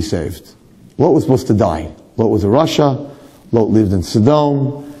supposed to be saved. Lot was supposed to die. Lot was a Russia. Lot lived in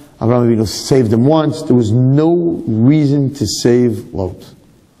Sodom. Avraham Avinu saved him once. There was no reason to save Lot.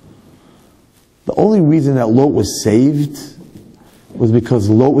 The only reason that Lot was saved was because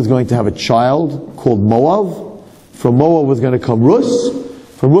Lot was going to have a child called Moab. From Moab was going to come Rus.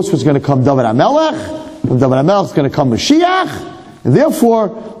 From Rus was going to come David HaMelech. From David HaMelech was going to come Mashiach. And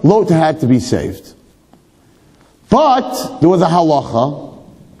therefore, Lot had to be saved. But there was a halacha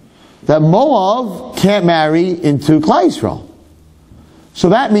that Moab can't marry into Klal Yisrael. So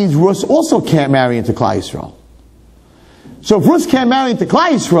that means Rus also can't marry into Klal Yisrael. So if Rus can't marry into Klal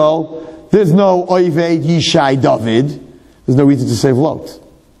Yisrael, there's no Oived Yishai David. There's no reason to save Lot.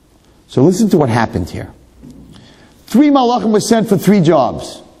 So listen to what happened here. 3 malachim were sent for 3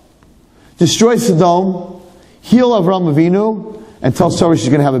 jobs: destroy Sodom, heal Avram Avinu, and tell Sarah she's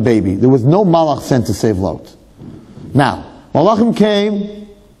going to have a baby. There was no malach sent to save Lot. Now, malachim came,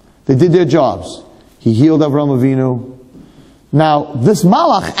 they did their jobs. He healed Avram Avinu. Now, this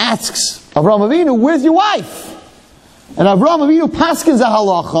malach asks Avram Avinu, where's your wife? And Avram Avinu paskins a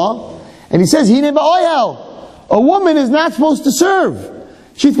halacha, and he says, Hine ba'oyel. A woman is not supposed to serve.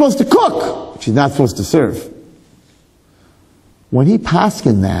 She's supposed to cook. She's not supposed to serve. When he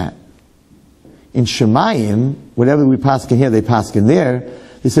paskin that, in Shemayim, whatever we paskin here, they paskin there,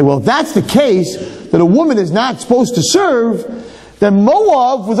 they say, well, if that's the case, that a woman is not supposed to serve, then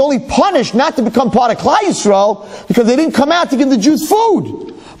Moab was only punished not to become part of Klal Yisrael because they didn't come out to give the Jews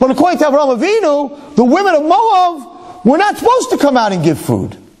food. But according to Avraham Avinu, the women of Moab were not supposed to come out and give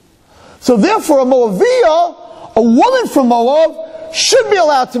food. So therefore, a Moaviyah, a woman from Moab, should be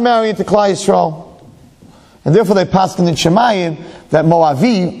allowed to marry into Klal Yisrael. And therefore they paskin in Shemayim that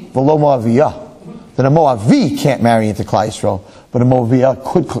Moavi, v'lo Moaviyah, that a Moavi can't marry into Klal Yisrael, but a Moaviyah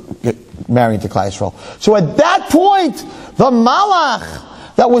could marry into Klal Yisrael. So at that point, the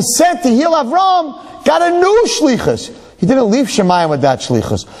Malach that was sent to heal Avram got a new shlichus. He didn't leave Shemayim with that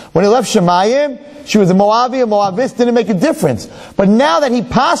shlichus. When he left Shemayim, she was a Moavi, a Moavist, didn't make a difference. But now that he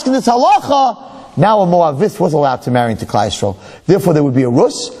passed in this halacha, now a Moavist was allowed to marry into Klal Yisrael. Therefore there would be a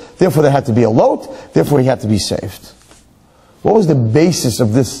Rus, therefore there had to be a Lot, therefore he had to be saved. What was the basis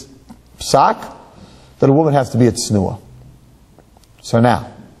of this psak? That a woman has to be a tznuah. So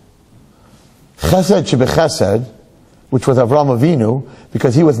now, chesed shebechesed, which was Avraham Avinu,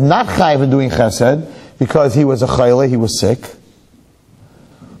 because he was not chayiv in doing chesed, because he was a chayla, he was sick,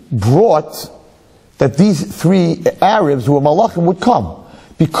 brought that these three Arabs who were malachim would come.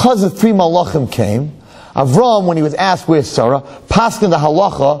 Because the three malachim came, Avraham, when he was asked where's Sarah, passed in the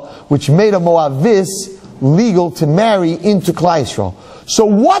halacha, which made a Moavis legal to marry into Klal Yisrael. So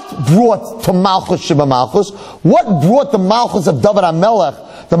what brought to Malchus Sheba Malchus? What brought the Malchus of David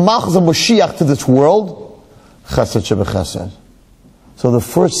HaMelech, the Malchus of Moshiach to this world? Chesed Sheba Chesed. So the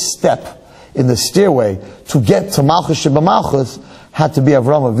first step in the stairway to get to Malchus Sheba Malchus had to be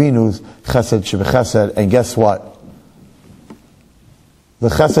Avraham Avinu's Chesed Sheba Chesed. And guess what? The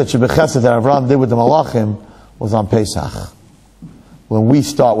Chesed Sheba Chesed that Avraham did with the Malachim was on Pesach, when we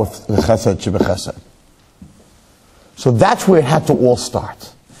start with the Chesed Sheba Chesed. So that's where it had to all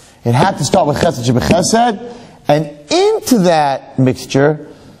start. It had to start with Chesed Sheba Chesed, and into that mixture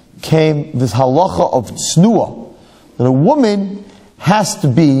came this halacha of tznuah, that a woman has to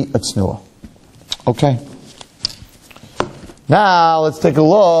be a tznuah. Okay. Now let's take a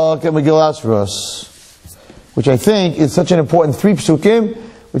look at Megillas Rus, which I think is such an important 3 psukim,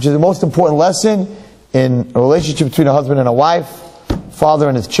 which is the most important lesson in a relationship between a husband and a wife, father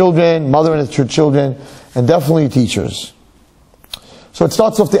and his children, mother and his children, and definitely teachers. So it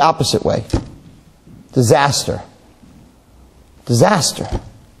starts off the opposite way. Disaster. Disaster.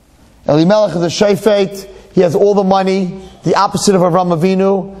 Elimelech is a shayfet. He has all the money. The opposite of Avraham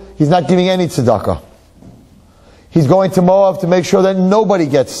Avinu. He's not giving any tzedakah. He's going to Moab to make sure that nobody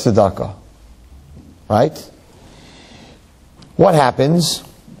gets tzedakah. Right? What happens?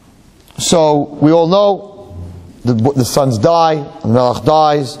 So we all know the sons die, the Melech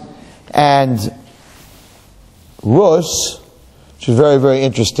dies, and Rus, which is very, very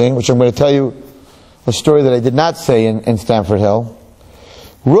interesting, which I'm going to tell you a story that I did not say in Stamford Hill.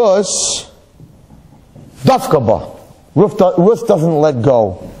 Rus, Dafkaba. Rus doesn't let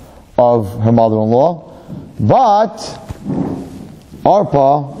go of her mother-in-law, but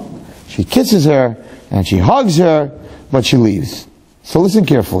Arpa, she kisses her and she hugs her, but she leaves. So listen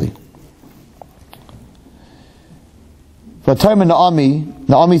carefully. For a time in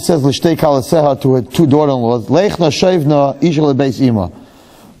Naomi says l'shtei kalaseha to her 2 daughter-in-laws, Leichna shevna isha lebeis ima.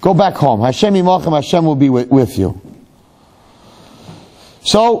 Go back home. Hashem imachem, Hashem will be with you.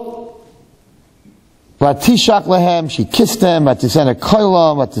 So, Vatishak lehem, she kissed them, Vatisena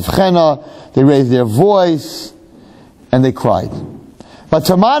koilam, Vatifchena, they raised their voice, and they cried.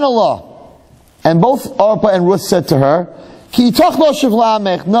 Vataman Allah, and both Arpa and Ruth said to her, Ki yitoch lo shivla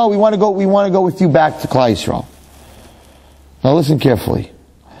amech, no, we want to go with you back to Klal Yisrael. Now listen carefully.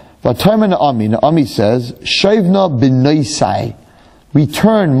 Naomi says, Shevna b'noisai,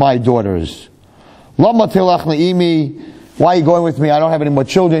 return my daughters. Lama telach naimi, why are you going with me? I don't have any more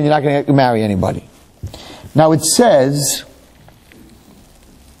children, you're not going to marry anybody. Now it says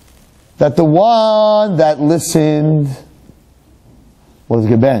that the one that listened was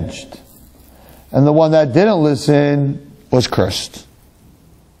gebenched, and the one that didn't listen was cursed.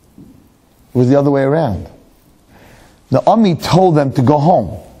 It was the other way around. Naomi told them to go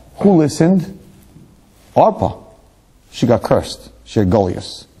home. Who listened? Arpa. She got cursed. She had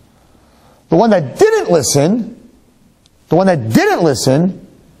Goliath. The one that didn't listen,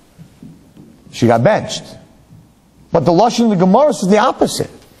 she got benched. But the Lashon of the Gemara is the opposite.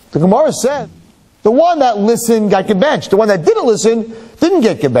 The Gemara said, the one that listened got benched. The one that didn't listen didn't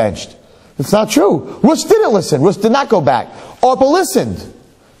get benched. It's not true. Rus didn't listen. Rus did not go back. Arpa listened.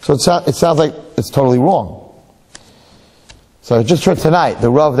 So it sounds like it's totally wrong. So I just heard tonight,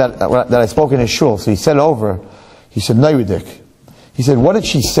 the Rav that I spoke in his shul, so he said over, he said, Noyudik. He said, what did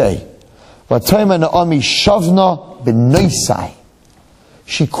she say?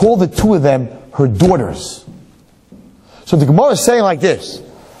 She called the 2 of them her daughters. So the Gemara is saying like this,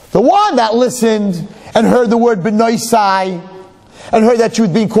 the one that listened and heard the word b'noisai, and heard that she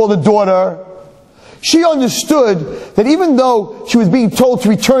was being called a daughter, she understood that even though she was being told to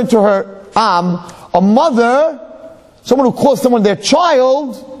return to her a mother, someone who calls someone their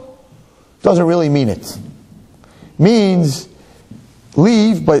child, doesn't really mean it. Means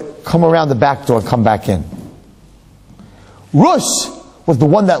leave, but come around the back door and come back in. Rus was the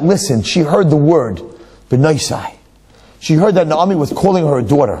one that listened. She heard the word, b'noisai. She heard that Naomi was calling her a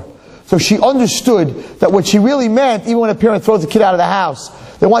daughter. So she understood that what she really meant, even when a parent throws a kid out of the house,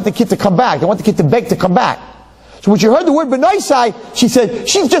 they want the kid to come back. They want the kid to beg to come back. So when she heard the word B'naisai, she said,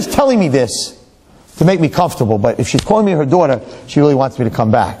 she's just telling me this to make me comfortable. But if she's calling me her daughter, she really wants me to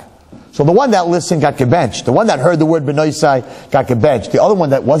come back. So the one that listened got gebenched. The one that heard the word B'naisai got gebenched. The other one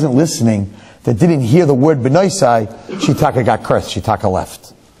that wasn't listening, that didn't hear the word B'naisai, she taka got cursed. She taka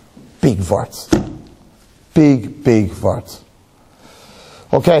left. Big varts. Big, big varts.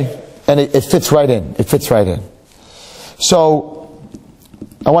 Okay? And it fits right in. It fits right in. So,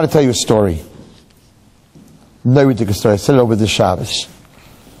 I want to tell you a story. No ridiculous story. I said it over the Shabbos.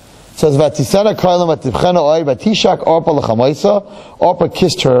 It says, Vatisana Kailam Atibchena Oy, Vatishak Orpa L'chamaisa. Orpa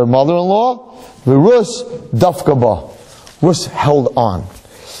kissed her mother-in-law. Rus Dafkaba. Rus held on.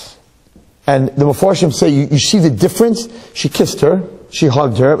 And the Mefarshim say, you see the difference? She kissed her, she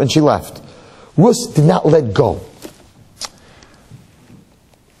hugged her, and she left. Rus did not let go.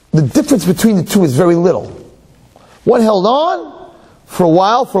 The difference between the two is very little. One held on for a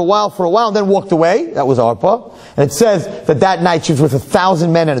while, and then walked away. That was Arpa. And it says that night she was with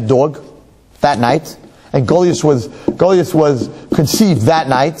 1,000 men and a dog. That night. And Goliath was conceived that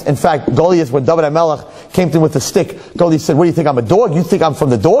night. In fact, Goliath, when David HaMelech came to him with a stick, Goliath said, what do you think, I'm a dog? You think I'm from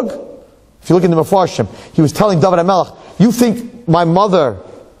the dog? If you look in the Mefarshim, he was telling David HaMelech, you think my mother,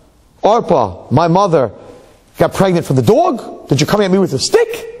 Arpa, my mother, got pregnant from the dog? Did you come at me with a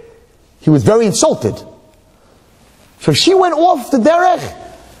stick? He was very insulted. So she went off the derech,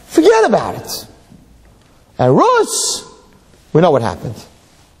 forget about it. And Rus, we know what happened.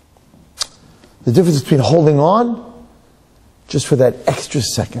 The difference between holding on just for that extra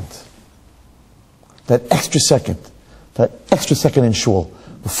second. That extra second in shul,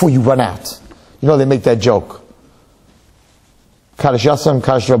 before you run out. You know they make that joke. Kaddish Yasam,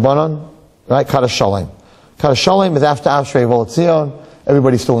 Kaddish Rabbanon, right? Kaddish Shalem. Kaddish Shalem is after Ashrei Volotzion,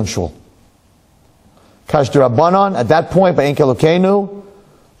 everybody's still in shul. Kaddish Rabbanon, at that point, by Enkel Elokeinu,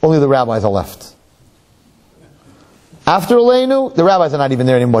 only the rabbis are left. After Aleinu, the rabbis are not even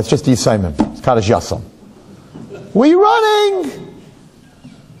there anymore, it's just the Yisayimim. It's Kaddish Yasam. Where are you running?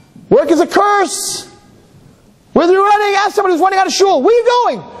 Work is a curse. Where are you running? Ask somebody who's running out of shul. Where are you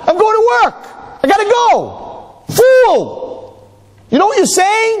going? I'm going to work. I gotta go. Fool! You know what you're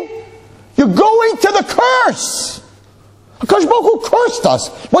saying? You're going to the curse. Because Baruch Hu cursed us.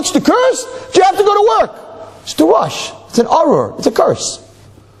 What's the curse? You have to go to work. It's to rush. It's an arur. It's a curse.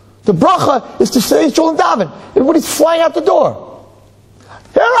 The bracha is to say shul and daven. Everybody's flying out the door.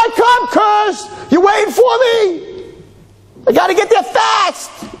 Here I come, curse! You're waiting for me! I gotta get there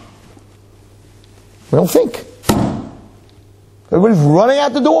fast! We don't think. Everybody's running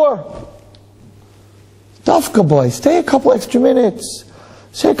out the door. Dafka boy, stay a couple extra minutes.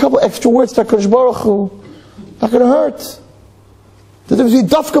 Say a couple extra words to HaKadosh Baruch Hu. Not gonna hurt. The difference between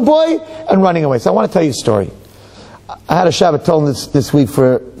Dafka boy and running away. So I want to tell you a story. I had a Shabbat told this week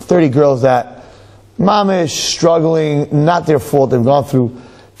for 30 girls that mamish, struggling, not their fault. They've gone through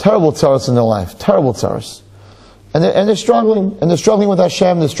terrible tzaros in their life. Terrible tzaros. And they're struggling. And they're struggling with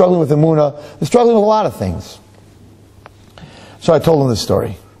Hashem. They're struggling with Emunah. They're struggling with a lot of things. So I told them this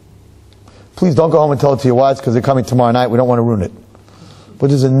story. Please don't go home and tell it to your wives because they're coming tomorrow night. We don't want to ruin it. But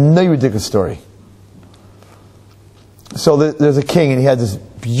there's another ridiculous story. So there's a king and he had this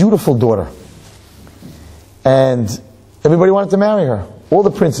beautiful daughter. And everybody wanted to marry her. All the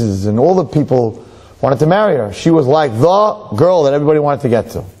princes and all the people wanted to marry her. She was like the girl that everybody wanted to get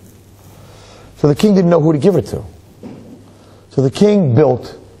to. So the king didn't know who to give her to. So the king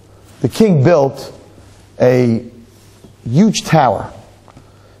built a huge tower.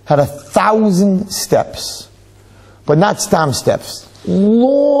 Had 1,000 steps. But not stam steps.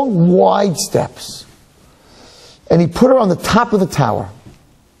 Long, wide steps. And he put her on the top of the tower.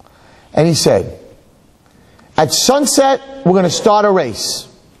 And he said, at sunset, we're going to start a race.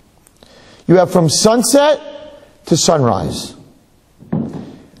 You have from sunset to sunrise.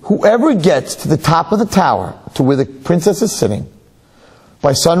 Whoever gets to the top of the tower, to where the princess is sitting,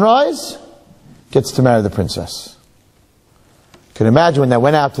 by sunrise, gets to marry the princess. You can imagine when that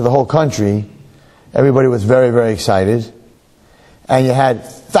went out to the whole country, everybody was very, very excited. And you had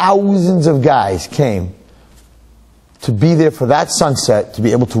thousands of guys came to be there for that sunset, to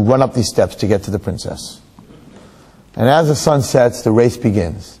be able to run up these steps to get to the princess. And as the sun sets, the race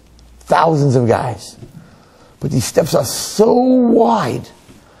begins. Thousands of guys. But these steps are so wide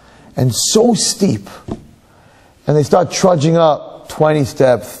and so steep. And they start trudging up 20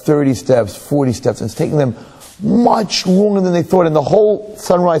 steps, 30 steps, 40 steps. And it's taking them much longer than they thought. And the whole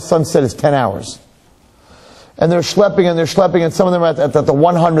sunrise sunset is 10 hours. And they're schlepping, and some of them are at the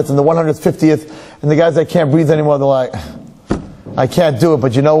 100th and the 150th. And the guys that can't breathe anymore, they're like, I can't do it,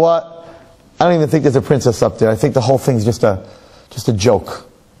 but you know what? I don't even think there's a princess up there. I think the whole thing's just a joke.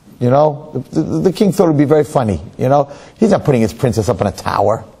 You know? The king thought it would be very funny. You know? He's not putting his princess up in a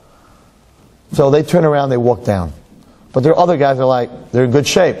tower. So they turn around, they walk down. But there are other guys that are like, they're in good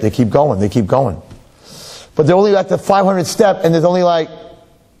shape. They keep going, they keep going. But they're only at the 500th step, and there's only like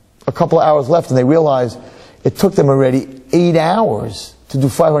a couple of hours left, and they realize it took them already 8 hours to do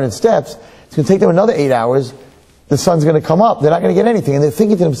 500 steps. It's going to take them another 8 hours. The sun's going to come up. They're not going to get anything. And they're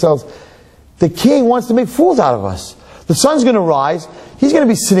thinking to themselves, the king wants to make fools out of us. The sun's going to rise. He's going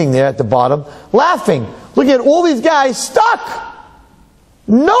to be sitting there at the bottom, laughing, looking at all these guys stuck.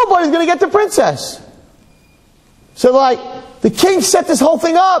 Nobody's going to get the princess. So like, the king set this whole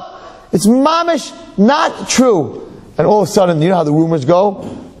thing up. It's mamish not true. And all of a sudden, you know how the rumors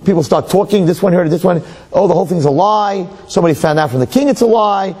go? People start talking, this one heard it, this one, oh, the whole thing's a lie. Somebody found out from the king it's a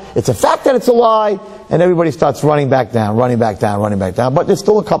lie. It's a fact that it's a lie. And everybody starts running back down, running back down, running back down. But there's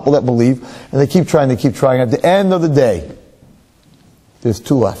still a couple that believe, and they keep trying, they keep trying. At the end of the day, there's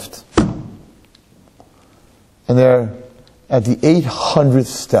 2 left. And they're at the 800th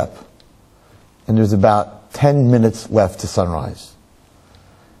step. And there's about 10 minutes left to sunrise.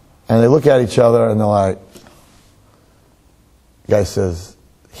 And they look at each other and they're like, the guy says,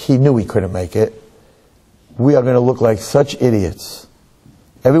 he knew he couldn't make it. We are going to look like such idiots.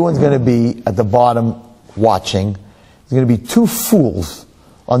 Everyone's going to be at the bottom watching. There's going to be 2 fools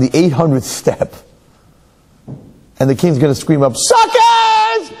on the 800th step. And the king's going to scream up,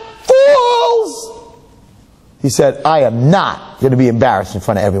 suckers! Fools! He said, I am not going to be embarrassed in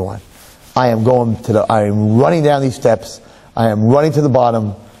front of everyone. I am running down these steps. I am running to the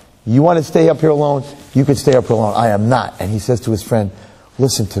bottom. You want to stay up here alone? You can stay up here alone. I am not. And he says to his friend,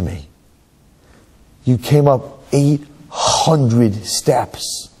 listen to me. You came up 800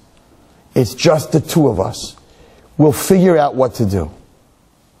 steps. It's just the 2 of us. We'll figure out what to do.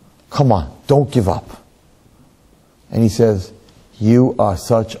 Come on, don't give up. And he says, you are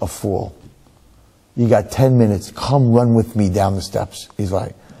such a fool. You got 10 minutes. Come run with me down the steps. He's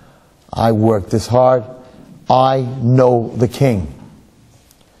like, I worked this hard. I know the king.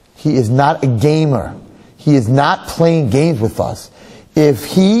 He is not a gamer. He is not playing games with us. If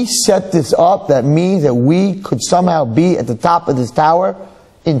he set this up, that means that we could somehow be at the top of this tower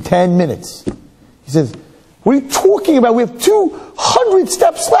in 10 minutes. He says, what are you talking about? We have 200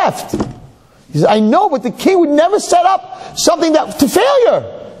 steps left. He says, I know, but the king would never set up something to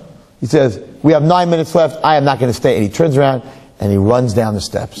failure. He says, we have 9 minutes left. I am not going to stay. And he turns around and he runs down the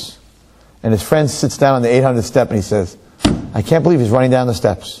steps. And his friend sits down on the 800th step and he says, I can't believe he's running down the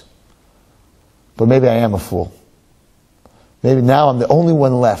steps. But maybe I am a fool. Maybe now I'm the only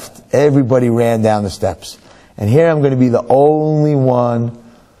one left. Everybody ran down the steps. And here I'm going to be the only one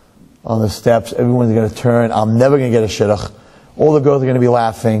on the steps. Everyone's going to turn. I'm never going to get a shidduch. All the girls are going to be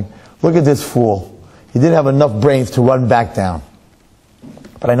laughing. Look at this fool. He didn't have enough brains to run back down.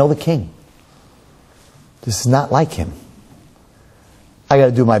 But I know the king. This is not like him. I got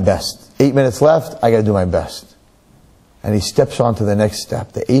to do my best. 8 minutes left. I got to do my best. And he steps on to the next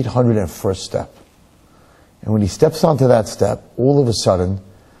step, the 801st step. And when he steps onto that step, all of a sudden,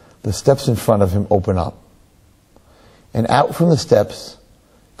 the steps in front of him open up. And out from the steps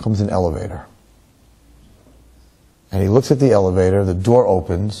comes an elevator. And he looks at the elevator, the door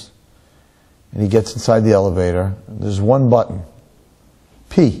opens, and he gets inside the elevator. And there's one button.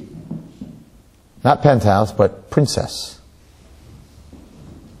 P. Not penthouse, but princess.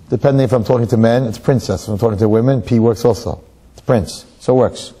 Depending if I'm talking to men, it's princess. If I'm talking to women, P works also. It's prince. So it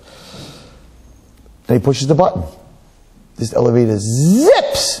works. And he pushes the button. This elevator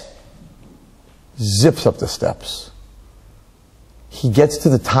zips up the steps. He gets to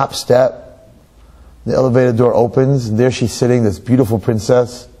the top step. The elevator door opens, and there she's sitting, this beautiful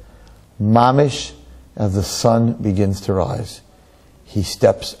princess, mamish, as the sun begins to rise. He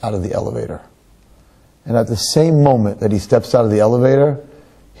steps out of the elevator. And at the same moment that he steps out of the elevator,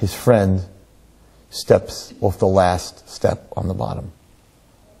 his friend steps off the last step on the bottom.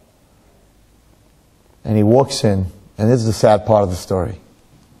 And he walks in, and this is the sad part of the story.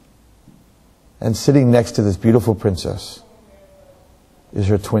 And sitting next to this beautiful princess is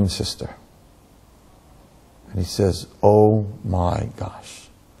her twin sister. And he says, oh my gosh.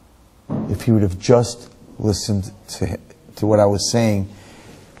 If he would have just listened to what I was saying,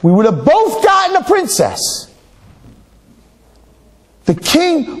 we would have both gotten a princess. The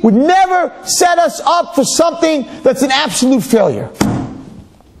king would never set us up for something that's an absolute failure.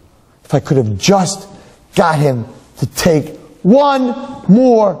 If I could have just got him to take one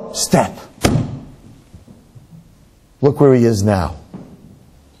more step. Look where he is now.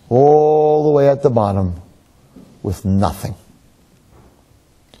 All the way at the bottom with nothing.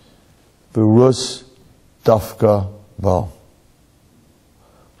 Rus dafka bo.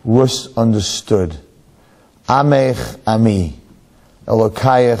 Rus understood. Amech ami.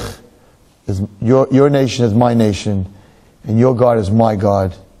 Elokayach is your nation is my nation, and your God is my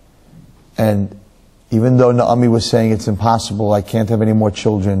God. And even though Naomi was saying it's impossible, I can't have any more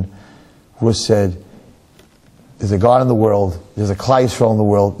children, Rus said, there's a God in the world, there's a Klal Yisrael in the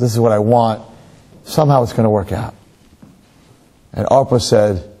world, this is what I want, somehow it's going to work out. And Orpah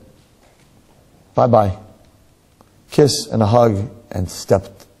said, bye-bye. Kiss and a hug, and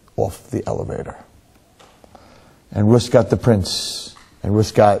stepped off the elevator. And Rus got the prince, and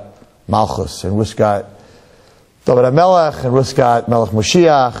Rus got Malchus, and Rus got David HaMelech, and Rus got Melech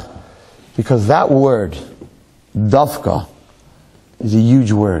Moshiach, because that word, dafka, is a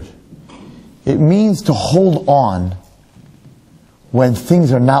huge word. It means to hold on when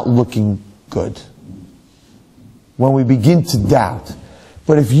things are not looking good. When we begin to doubt.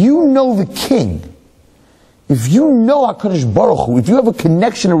 But if you know the king, if you know HaKadosh Baruch Hu, if you have a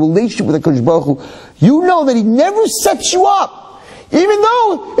connection, a relationship with HaKadosh Baruch Hu, you know that He never sets you up. Even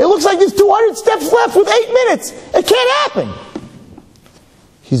though it looks like there's 200 steps left with 8 minutes. It can't happen.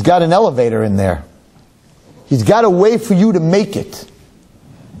 He's got an elevator in there. He's got a way for you to make it.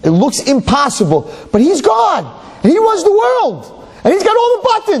 It looks impossible, but He's God. And He runs the world. And He's got all the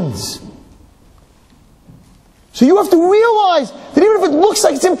buttons. So you have to realize that even if it looks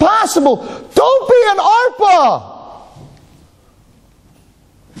like it's impossible, don't be an Orpah.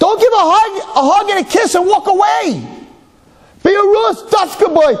 Don't give a hug and a kiss and walk away. Be a Rus dafka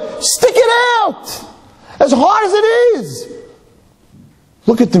boy. Stick it out. As hard as it is.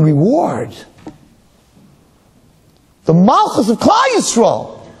 Look at the reward. The Malchus of Klal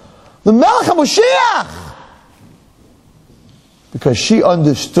Yisrael. The Melech HaMoshiach. Because she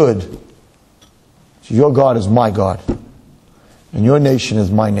understood, your God is my God. And your nation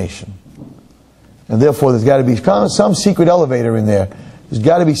is my nation. And therefore there's got to be some secret elevator in there. There's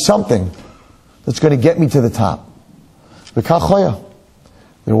got to be something that's going to get me to the top. There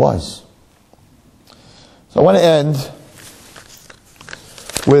was. So I want to end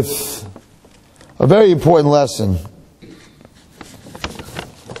with a very important lesson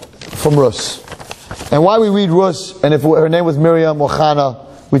from Rus. And why we read Rus, and if her name was Miriam or Chana,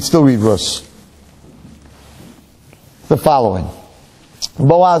 we'd still read Rus. The following.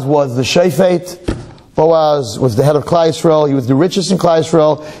 Boaz was the Shefet. Boaz was the head of Klal Yisrael. He was the richest in Klal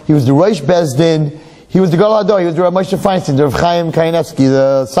Yisrael. He was the Rosh Bezdin. He was the Gadol Hador. He was the Rav Moshe Feinstein, the Rav Chaim Kanievsky,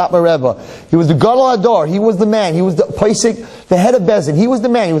 the Satmar Rebbe. He was the Gadol Hador. He was the man. He was the Pesach, the head of Bezdin. He was the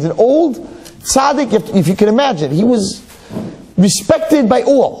man. He was an old tzaddik, if you can imagine. He was respected by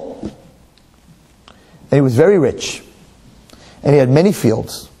all. And he was very rich. And he had many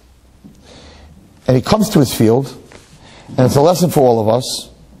fields. And he comes to his field, and it's a lesson for all of us.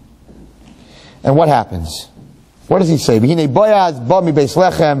 And what happens? What does he say? He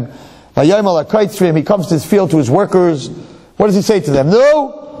comes to his field, to his workers. What does he say to them?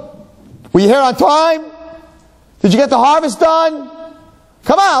 No? Were you here on time? Did you get the harvest done?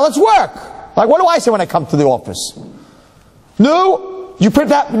 Come on, let's work. Like, what do I say when I come to the office? No? You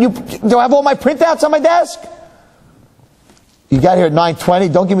print out, do I have all my printouts on my desk? You got here at 9:20,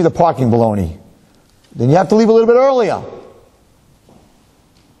 don't give me the parking baloney. Then you have to leave a little bit earlier.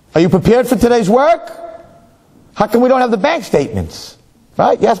 Are you prepared for today's work? How come we don't have the bank statements?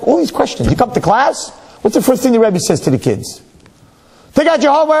 Right? You ask all these questions. You come to class, what's the first thing the Rebbe says to the kids? Take out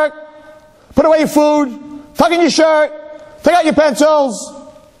your homework, put away your food, tuck in your shirt, take out your pencils.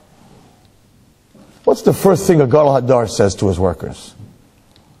 What's the first thing a Gadol Hador says to his workers?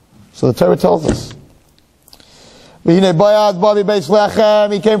 So the Torah tells us. He came from Beis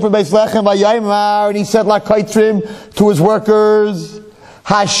Lechem, and he said Lakaitrim to his workers,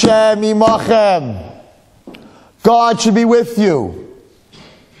 Hashem imachem. God should be with you.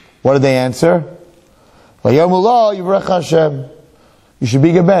 What did they answer? You should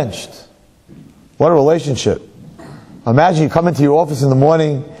be gebenched. What a relationship. Imagine you come into your office in the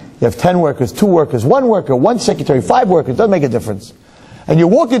morning, you have 10 workers, 2 workers, 1 worker, 1 secretary, 5 workers, doesn't make a difference. And you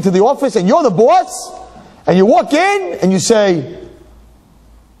walk into the office and you're the boss, and you walk in and you say,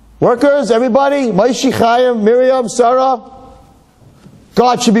 workers, everybody, Maishi, Chaim, Miriam, Sarah,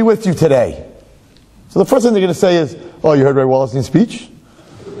 God should be with you today. So the first thing they're going to say is, oh, you heard Ray Wallerstein's speech?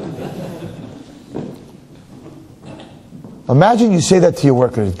 Imagine you say that to your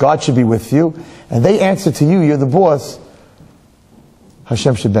workers, God should be with you, and they answer to you, you're the boss,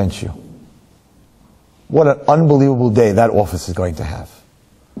 Hashem should bench you. What an unbelievable day that office is going to have.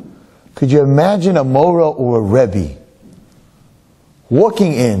 Could you imagine a Mora or a Rebbe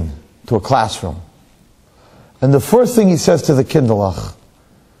walking in to a classroom, and the first thing he says to the Kinderlach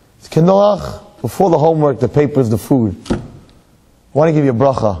Kindalach, before the homework, the papers, the food, I want to give you a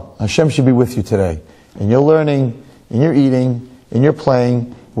bracha. Hashem should be with you today. And you're learning, and you're eating, and you're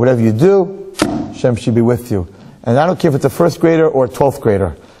playing. Whatever you do, Hashem should be with you. And I don't care if it's a first grader or a 12th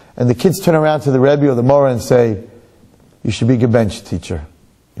grader. And the kids turn around to the Rabbi or the Morah and say, you should be a bench teacher.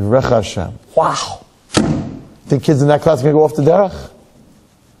 Yivrech Hashem. Wow. Think kids in that class are going to go off the derech?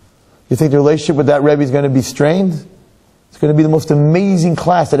 You think the relationship with that Rebbe is going to be strained? It's going to be the most amazing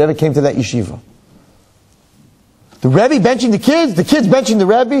class that ever came to that yeshiva. The Rebbe benching the kids benching the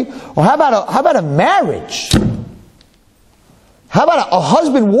Rebbe. Or how about a marriage? How about a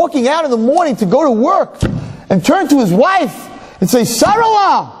husband walking out in the morning to go to work and turn to his wife and say,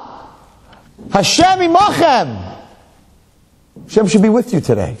 Sarala, Hashem imachem. Hashem should be with you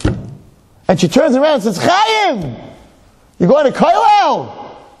today. And she turns around and says, Chaim, you're going to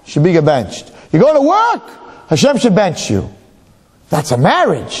Kollel. Should be benched. You're going to work. Hashem should bench you. That's a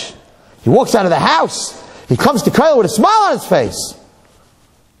marriage. He walks out of the house. He comes to Kollel with a smile on his face.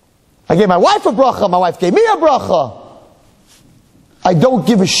 I gave my wife a bracha. My wife gave me a bracha. I don't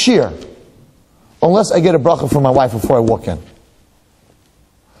give a shear unless I get a bracha from my wife before I walk in.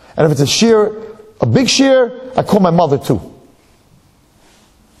 And if it's a shear, a big shear, I call my mother too.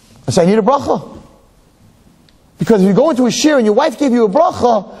 I say, I need a bracha. Because if you go into a shir and your wife gave you a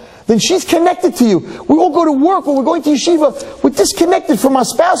bracha, then she's connected to you. We all go to work or we're going to yeshiva. We're disconnected from our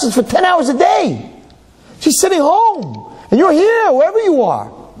spouses for 10 hours a day. She's sitting home. And you're here, wherever you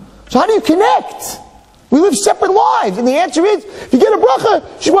are. So how do you connect? We live separate lives. And the answer is, if you get a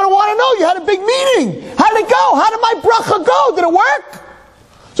bracha, she's going to want to know, you had a big meeting. How did it go? How did my bracha go? Did it work?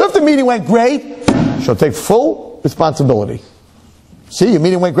 So if the meeting went great, she'll take full responsibility. See, your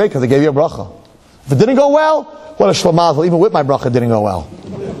meeting went great because I gave you a bracha. If it didn't go well, what a shlamazel. Even with my bracha, it didn't go well.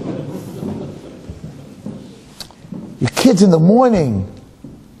 Your kids in the morning,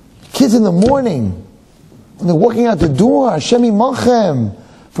 when they're walking out the door, Hashem imachem,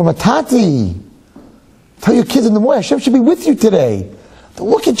 from a tati. Tell your kids in the morning, Hashem should be with you today. They'll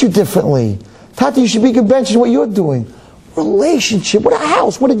look at you differently. Tati, you should be good bench in what you're doing. Relationship, what a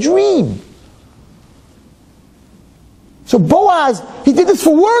house, what a dream. So Boaz, he did this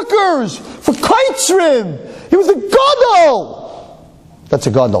for workers, for kaitzrim. He was a gadol. That's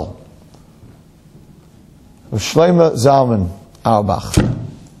a gadol. Shlomo Zalman Auerbach.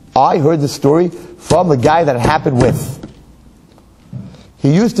 I heard the story from the guy that it happened with.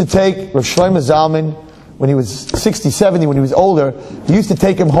 He used to take Rav Shlomo Zalman when he was 60, 70, when he was older. He used to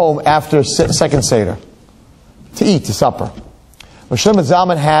take him home after second Seder to eat, to supper. Rav Shlomo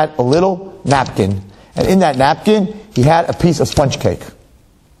Zalman had a little napkin, and in that napkin he had a piece of sponge cake.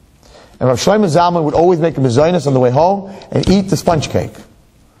 And Rav Shlomo Zalman would always make a mezainis on the way home and eat the sponge cake.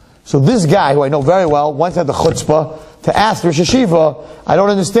 So this guy, who I know very well, once had the chutzpah to ask Rosh Hashiva, I don't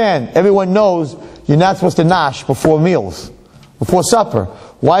understand. Everyone knows you're not supposed to nash before meals, before supper.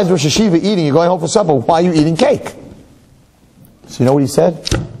 Why is Rosh Hashiva eating? You're going home for supper. Why are you eating cake? So you know what he said?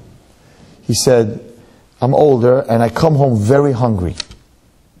 He said, I'm older and I come home very hungry.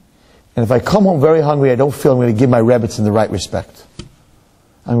 And if I come home very hungry, I don't feel I'm going to give my rebbetzin the right respect.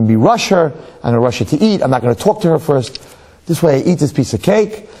 I'm going to be rush her. I'm going to rush her to eat. I'm not going to talk to her first. This way I eat this piece of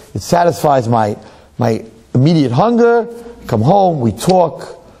cake. It satisfies my immediate hunger. I come home, we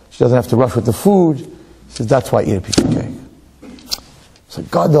talk. She doesn't have to rush with the food. He says, that's why I eat a piece of cake. It's a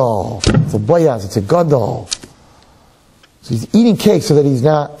gadol. It's a boyaz. It's a gadol. So he's eating cake so that he's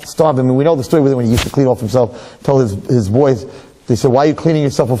not starving. I mean, we know the story with him when he used to clean off himself. Tell his boys, they said, why are you cleaning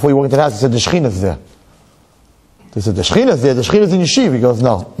yourself before you walk into the house? He said, the shechina's there. They said, the shechina's there. The shechina's in yeshiva. He goes,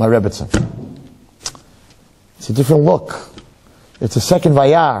 no, my rebbetzin. It's a different look. It's a second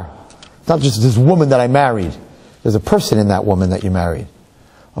vayar. It's not just this woman that I married. There's a person in that woman that you married.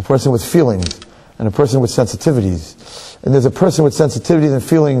 A person with feelings. And a person with sensitivities. And there's a person with sensitivities and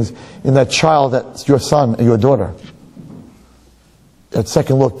feelings in that child that's your son and your daughter. That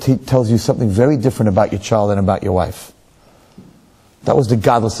second look tells you something very different about your child and about your wife. That was the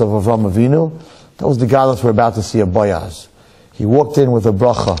godless of Avram Avinu. That was the godless we're about to see of Boaz. He walked in with a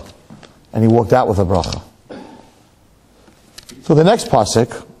bracha. And he walked out with a bracha. So the next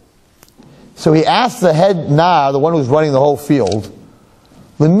pasuk, so he asked the head nar, the one who's running the whole field,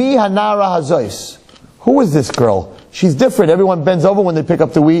 L'mi hanara hazois. Who is this girl? She's different. Everyone bends over when they pick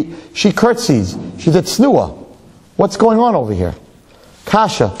up the wheat. She curtsies. She's a tznuah. What's going on over here?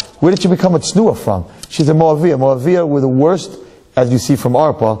 Kasha, where did she become a tznuah from? She's a Moaviyah. Moaviyah were the worst, as you see from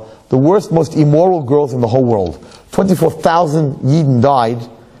Arpa, the worst, most immoral girls in the whole world. 24,000 Yidden died,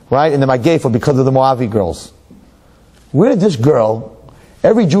 right, in the Magefa because of the Moavi girls. Where did this girl,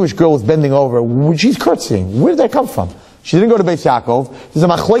 every Jewish girl was bending over, she's curtsying. Where did that come from? She didn't go to Beis Yaakov. There's a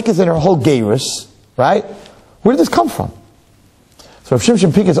machlekes in her whole geirus, right? Where did this come from? So if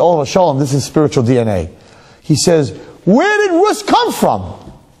Shimshon Pincus Olav Shalom, this is spiritual DNA. He says, where did Rus come from?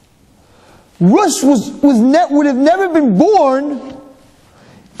 Rus would have never been born,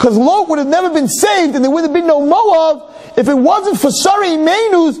 because Lot would have never been saved, and there would have been no Moab if it wasn't for Sarah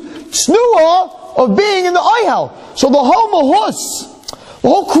Imenu's tznuah of being in the Oyhel. So the whole mahus, the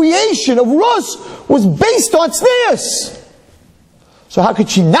whole creation of Rus was based on tznius. So how could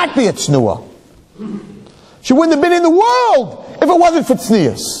she not be a tznuah? She wouldn't have been in the world if it wasn't for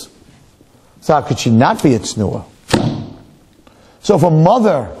tznius. So how could she not be a tznuah? So if a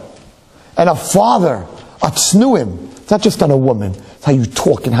mother and a father are tznuim, it's not just on a woman, it's how you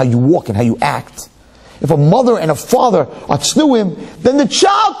talk and how you walk and how you act. If a mother and a father are tznuim, then the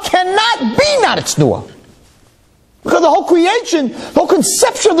child cannot be not a tznuah. Because the whole creation, the whole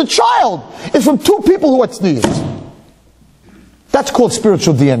conception of the child is from two people who are tznius. That's called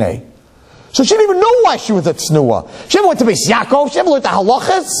spiritual DNA. So she didn't even know why she was a tznuah. She never went to Beis Yaakov, she never learned the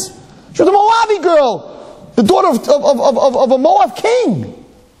halachas. She was a Moabi girl, the daughter of a Moab king.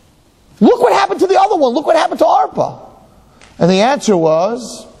 Look what happened to the other one. Look what happened to Arpa. And the answer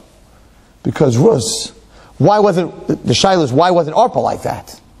was, because Rus. Why wasn't Arpa like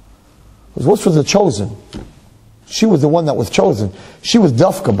that? Because Rus was the chosen. She was the one that was chosen. She was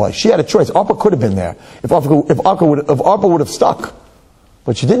Dafka boy. She had a choice. Arpa could have been there if Arpa would have stuck.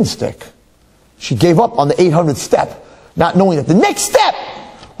 But she didn't stick. She gave up on the 800th step, not knowing that the next step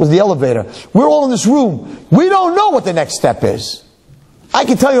was the elevator. We're all in this room. We don't know what the next step is. I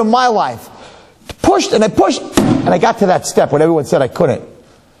can tell you in my life, pushed and I got to that step when everyone said I couldn't.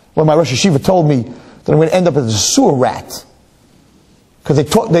 When my Rosh Yeshiva told me that I'm going to end up as a sewer rat. Because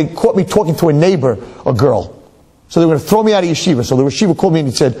they caught me talking to a neighbor, a girl. So they were going to throw me out of yeshiva. So the yeshiva called me and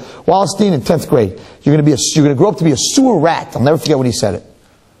he said, Wallerstein, in 10th grade, you're going to grow up to be a sewer rat. I'll never forget when he said it.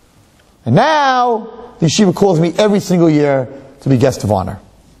 And now, the yeshiva calls me every single year to be guest of honor.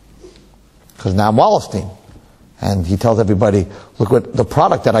 Because now I'm Wallerstein. And he tells everybody, look what the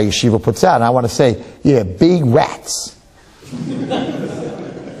product that our yeshiva puts out. And I want to say, yeah, big rats.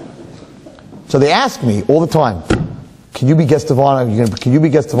 So they ask me all the time, can you be guest of honor? Can you be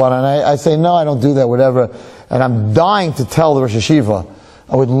guest of honor? And I say, no, I don't do that, whatever. And I'm dying to tell the Rosh Yeshiva,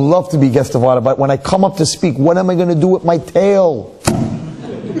 I would love to be guest of honor, but when I come up to speak, what am I going to do with my tail?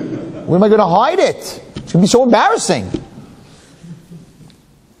 Where am I going to hide it? It's going to be so embarrassing.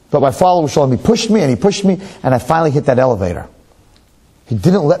 But my father was showing me, pushed me, and I finally hit that elevator. He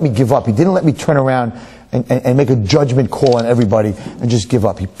didn't let me give up. He didn't let me turn around and make a judgment call on everybody and just give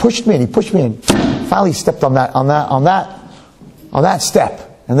up. He pushed me and finally stepped on that step.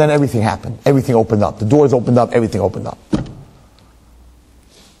 And then everything happened. Everything opened up. The doors opened up. Everything opened up.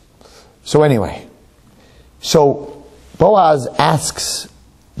 So anyway, Boaz asks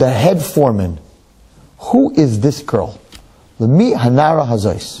the head foreman, who is this girl? L'mi hanara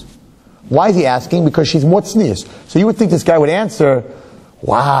hazos. Why is he asking? Because she's more tznius. So you would think this guy would answer,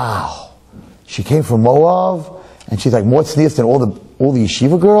 wow, she came from Moab, and she's like more tznius than all the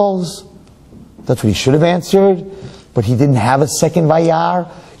yeshiva girls. That's what he should have answered. But he didn't have a second vayar.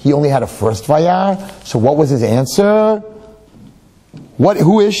 He only had a first vayar. So what was his answer?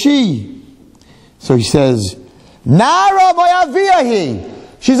 Who is she? So he says, Nara Moaviyahi.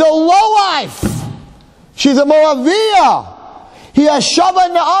 She's a lowlife. She's a Moaviyah. He has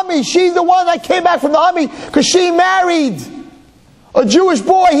Shava Naami. She's the one that came back from the army because she married a Jewish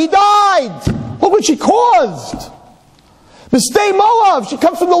boy. He died. Look what she caused. The stay Moab. She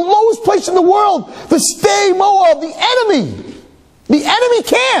comes from the lowest place in the world. The stay Moab, the enemy. The enemy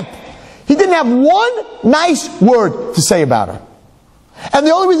camp. He didn't have one nice word to say about her. And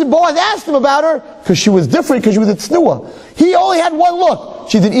the only reason Boaz asked him about her, because she was different, because she was a tznuah. He only had one look.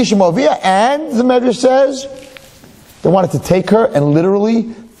 She's an Isha Moaviyah, and the Medrash says, they wanted to take her and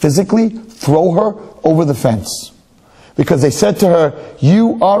literally, physically throw her over the fence. Because they said to her,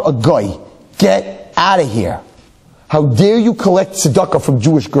 you are a goy. Get out of here. How dare you collect tzedakah from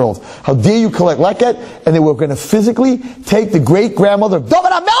Jewish girls? How dare you collect leket? And they were going to physically take the great-grandmother of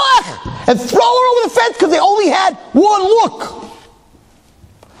David HaMelech and throw her over the fence because they only had one look.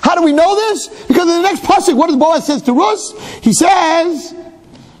 How do we know this? Because in the next pasuk, what does Boaz says to Rus? He says,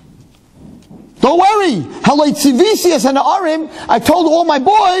 don't worry. I told all my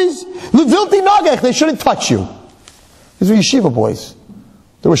boys, they shouldn't touch you. These were yeshiva boys.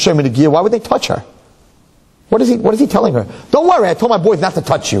 They were Shem and Gear. Why would they touch her? What is he telling her? Don't worry, I told my boys not to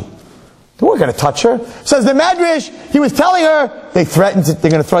touch you. They weren't going to touch her. Says the Medrash, he was telling her, they're going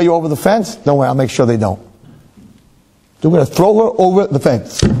to throw you over the fence. Don't worry, I'll make sure they don't. They're going to throw her over the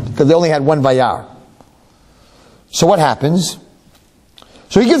fence because they only had one vayar. So what happens?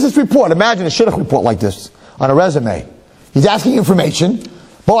 So he gives this report. Imagine a shidduch report like this on a resume. He's asking information.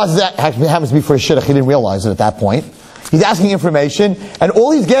 Boaz happens to be for a shidduch. He didn't realize it at that point. He's asking information, and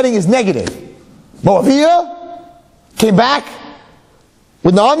all he's getting is negative. Moavia came back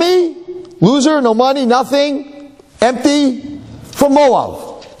with Naomi, loser, no money, nothing, empty, from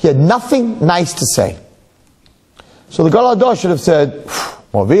Moab. He had nothing nice to say. So the Gadol Hador should have said,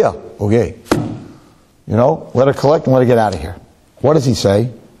 Moavia, okay. You know, let her collect and let her get out of here. What does he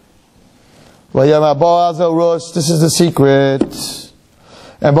say? This is the secret.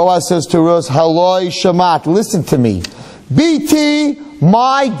 And Boaz says to Rus, Haloi Shamat, listen to me. BT,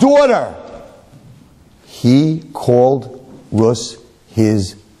 my daughter. He called Rus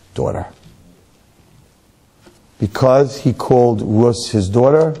his daughter. Because he called Rus his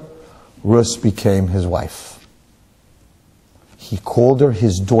daughter, Rus became his wife. He called her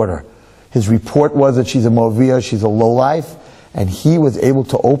his daughter. His report was that she's a Moavia, she's a lowlife, and he was able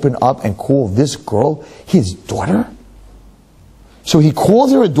to open up and call this girl his daughter? So he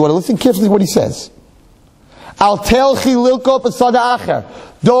calls her a daughter. Listen carefully to what he says. Al telchi lilko b'sada acher.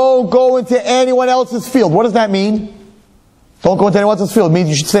 Don't go into anyone else's field. What does that mean? Don't go into anyone else's field. It means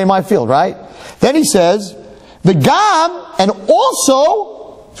you should stay in my field, right? Then he says, the gam, and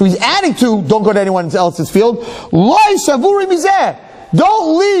also, so he's adding to, don't go to anyone else's field. Loi savuri mizeh.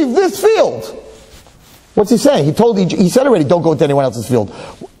 Don't leave this field. What's he saying? He said already, don't go to anyone else's field.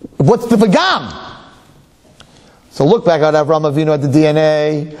 What's the v'gam? So look back at Avraham Avinu at the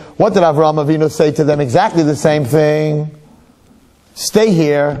DNA. What did Avraham Avinu say to them? Exactly the same thing. Stay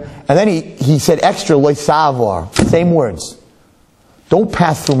here. And then he said extra, loy savar. Same words. Don't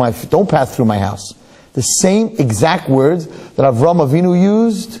pass through my house. The same exact words that Avraham Avinu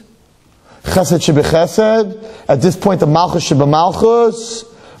used. Chesed shebechesed. At this point, the malchus shebemalchus.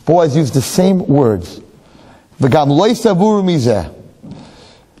 Boaz used the same words. V'gam loy savuru mizeh.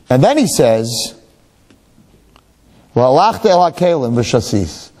 And then he says,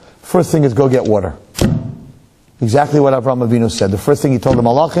 first thing is go get water. Exactly what Avraham Avinu said. The first thing he told the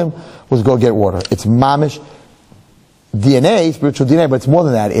Malachim was go get water. It's mamish DNA, spiritual DNA, but it's more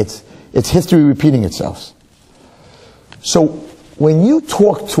than that. It's history repeating itself. So when you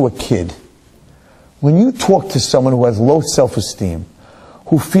talk to a kid, when you talk to someone who has low self-esteem,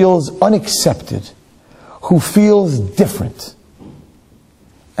 who feels unaccepted, who feels different,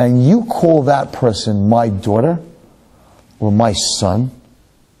 and you call that person my daughter, or my son,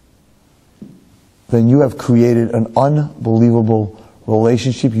 then you have created an unbelievable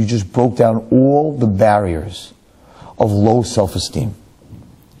relationship. You just broke down all the barriers of low self-esteem.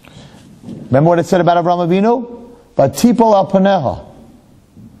 Remember what it said about Avraham Avinu? Vatipol al paneha.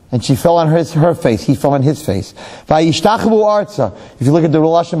 And she fell on her face. He fell on his face. Vayishtachavu arza. If you look at the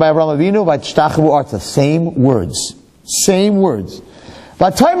relation by Avraham Avinu, Vayishtachavu arza. Same words. Same words.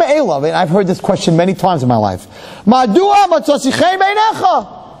 And I've heard this question many times in my life. Why are you talking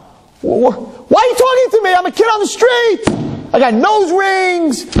to me? I'm a kid on the street. I got nose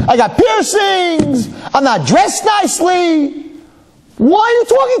rings. I got piercings. I'm not dressed nicely. Why are you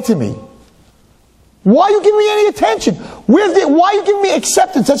talking to me? Why are you giving me any attention? Why are you giving me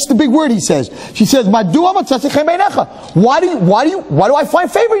acceptance? That's the big word he says. She says, why do I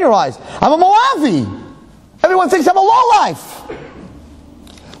find favor in your eyes? I'm a Moavi. Everyone thinks I'm a lowlife.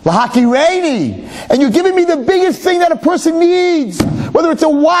 Lahakireni. And you're giving me the biggest thing that a person needs. Whether it's a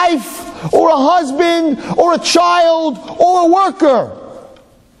wife, or a husband, or a child, or a worker.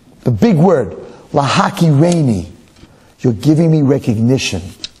 The big word. Lahakireni. You're giving me recognition.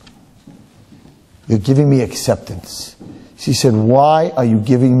 You're giving me acceptance. She said, why are you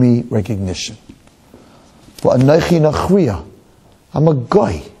giving me recognition? I'm a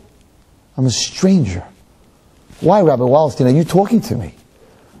guy. I'm a stranger. Why, Rabbi Wallerstein, are you talking to me?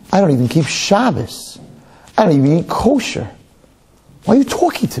 I don't even keep Shabbos. I don't even eat kosher. Why are you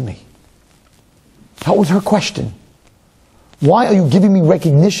talking to me? That was her question. Why are you giving me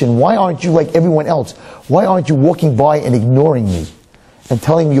recognition? Why aren't you like everyone else? Why aren't you walking by and ignoring me and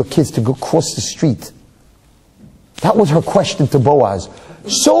telling your kids to go cross the street? That was her question to Boaz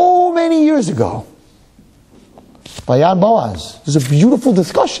so many years ago. Vayad Boaz. There's a beautiful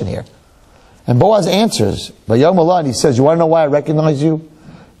discussion here. And Boaz answers, Vayom Allah, and he says, you want to know why I recognize you?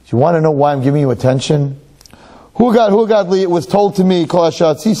 You want to know why I'm giving you attention? Who godly, it was told to me,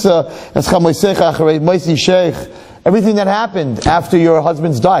 everything that happened after your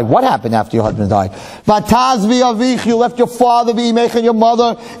husbands died. What happened after your husbands died? You left your father, and your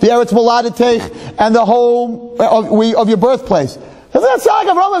mother, the Eretz Moladetech, and the home of your birthplace. Doesn't that sound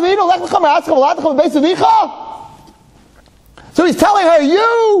like Avraham Avinu? So he's telling her,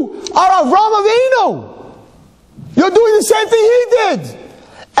 you are Avraham Avinu. You're doing the same thing he did.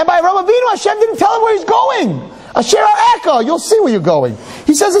 And by Rabbi Hashem didn't tell him where he's going. Asher Eka, you'll see where you're going.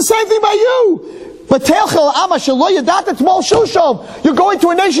 He says the same thing by you. You're going to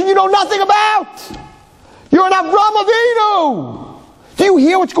a nation you know nothing about. You're an Avram Avinu. Do you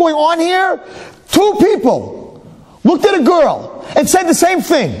hear what's going on here? Two people looked at a girl and said the same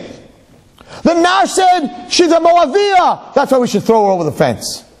thing. The Nar said, she's a Moaviyah. That's why we should throw her over the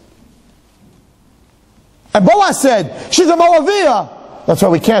fence. And Boaz said, she's a Moaviyah. That's why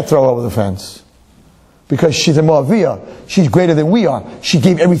we can't throw her over the fence. Because she's a Moaviyah. She's greater than we are. She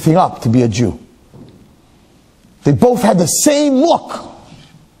gave everything up to be a Jew. They both had the same look.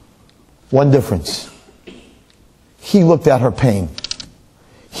 One difference. He looked at her pain.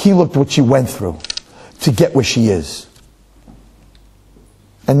 He looked what she went through to get where she is.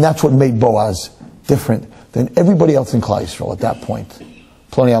 And that's what made Boaz different than everybody else in Klal Yisrael at that point.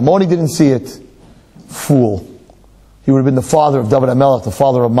 Ploni Almoni didn't see it. Fool. He would have been the father of David HaMelech, the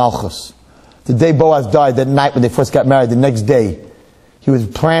father of Malchus. The day Boaz died, that night when they first got married, the next day, he was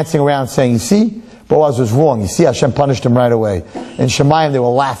prancing around saying, you see, Boaz was wrong. You see, Hashem punished him right away. In Shemayim, they were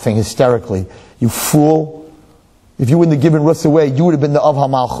laughing hysterically. You fool. If you wouldn't have given Ruth away, you would have been the Av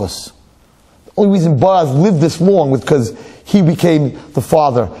HaMalchus. The only reason Boaz lived this long was because he became the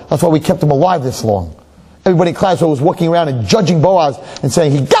father. That's why we kept him alive this long. Everybody in class was walking around and judging Boaz and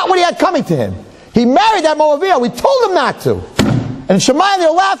saying he got what he had coming to him. He married that Moaviyah. We told him not to. And in Shemayim, they're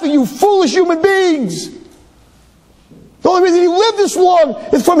laughing, you foolish human beings. The only reason he lived this long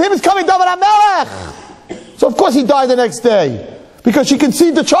is from him is coming David HaMelech. So of course he died the next day. Because she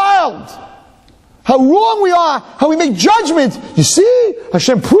conceived a child. How wrong we are. How we make judgments. You see?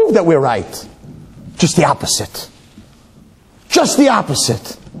 Hashem proved that we're right. Just the opposite. Just the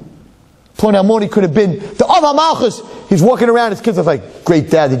opposite. Ploni Almoni could have been the Av HaMalchus. He's walking around, his kids are like, great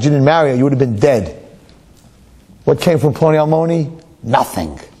dad, did you didn't marry her, you would have been dead. What came from Ploni Almoni?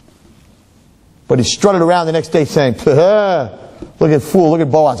 Nothing. But he strutted around the next day saying, look at fool, look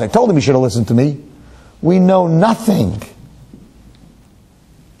at Boaz. I told him he should have listened to me. We know nothing.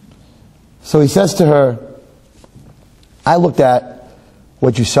 So he says to her, I looked at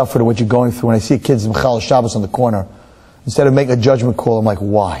what you suffered and what you're going through, and I see kids in Mechal Shabbos on the corner. Instead of making a judgment call, I'm like,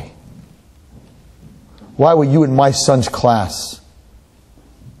 why? Why were you in my son's class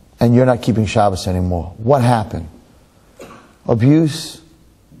and you're not keeping Shabbos anymore? What happened? Abuse?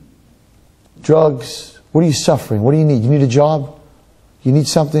 Drugs? What are you suffering? What do you need? You need a job? You need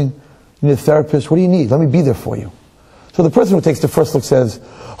something? You need a therapist? What do you need? Let me be there for you. So the person who takes the first look says,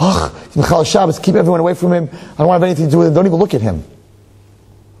 he's Mechal Shabbos, keep everyone away from him. I don't want to have anything to do with him. Don't even look at him.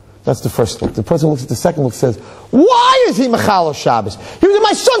 That's the first look. The person who looks at the second look says, why is he Mechal Shabbos? He was in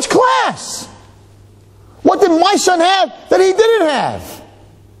my son's class. What did my son have that he didn't have?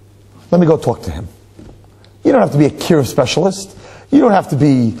 Let me go talk to him. You don't have to be a Kira specialist. You don't have to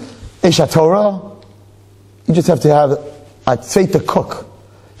be Eshat Torah. You just have to have a tzeit cook.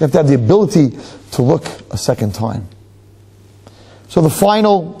 You have to have the ability to look a second time. So the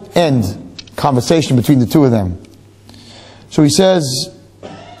final end conversation between the two of them. So he says,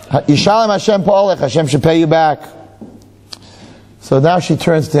 Yishalem Hashem pa'olech, Hashem should pay you back. So now she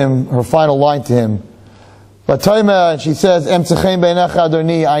turns to him, her final line to him. And she says, I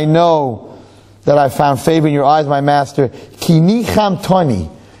know that I found favor in your eyes, my master.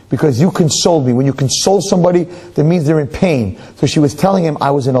 Because you consoled me. When you console somebody, that means they're in pain. So she was telling him,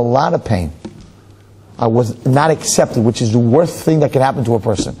 I was in a lot of pain. I was not accepted, which is the worst thing that can happen to a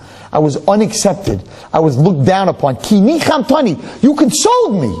person. I was unaccepted. I was looked down upon. You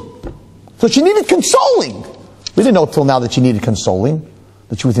consoled me. So she needed consoling. We didn't know till now that she needed consoling,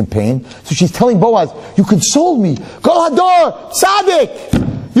 that she was in pain. So she's telling Boaz, you consoled me. Kol Hador,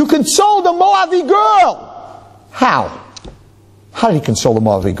 Tzaddik. You consoled a Moavi girl. How? How did he console the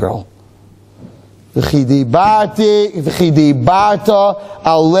Moavi girl? Because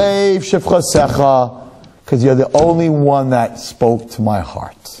you're the only one that spoke to my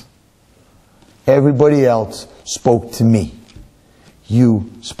heart. Everybody else spoke to me. You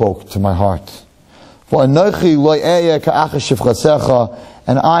spoke to my heart. And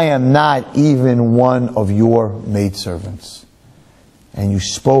I am not even one of your maidservants. And you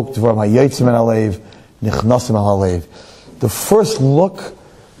spoke to the first look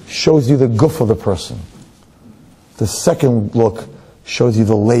shows you the guf of the person. The second look shows you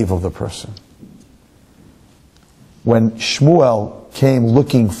the lave of the person. When Shmuel came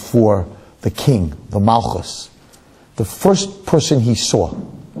looking for the king, the Malchus, the first person he saw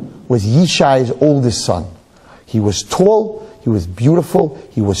was Yishai's oldest son. He was tall, he was beautiful,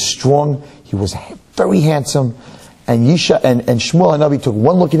 he was strong, he was very handsome, and Shmuel HaNavi took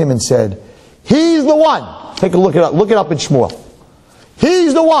one look at him and said, He's the one. Take a look it up. Look it up in Shmuel.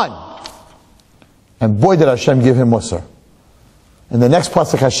 He's the one. And boy, did Hashem give him Musar. And the next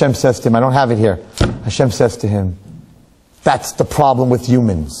pasuk, Hashem says to him, I don't have it here. Hashem says to him, that's the problem with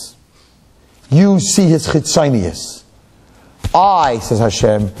humans. You see his chitzonius. I, says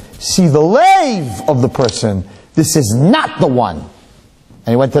Hashem, see the lave of the person. This is not the one. And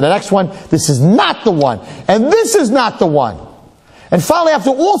he went to the next one. This is not the one. And this is not the one. And finally,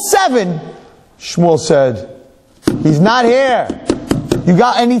 after all 7, Shmuel said, he's not here. You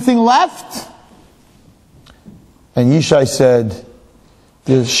got anything left? And Yishai said,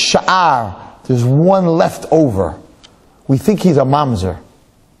 there's sha'ar. There's one left over. We think he's a mamzer.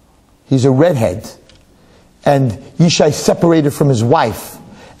 He's a redhead. And Yishai separated from his wife.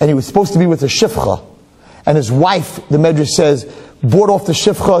 And he was supposed to be with a shifcha. And his wife, the Medrash says, bought off the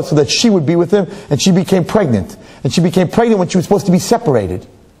shifcha so that she would be with him. And she became pregnant. And she became pregnant when she was supposed to be separated.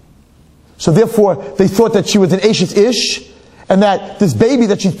 So therefore, they thought that she was an Ashes Ish. And that this baby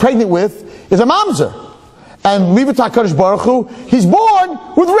that she's pregnant with is a mamzer. And leave it to HaKadosh Baruch Hu, he's born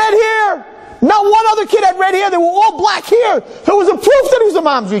with red hair. Not one other kid had red hair. They were all black hair. There was a proof that he was a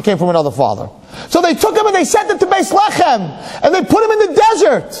mamzer. He came from another father. So they took him and they sent him to Beis Lechem. And they put him in the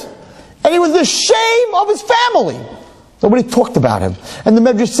desert. And he was the shame of his family. Nobody talked about him. And the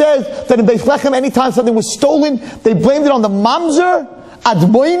Medrash says that in Beis Lechem, anytime something was stolen, they blamed it on the mamzer,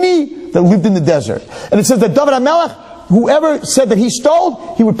 Admoini, that lived in the desert. And it says that David HaMelech, whoever said that he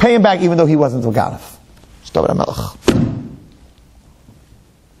stole, he would pay him back even though he wasn't the Gadif. It's David HaMelech.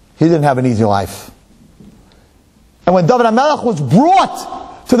 He didn't have an easy life. And when David HaMelech was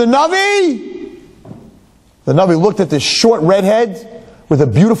brought to the Navi looked at this short redhead with a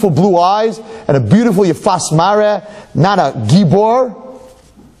beautiful blue eyes and a beautiful Yefas Mare, not a Gibor.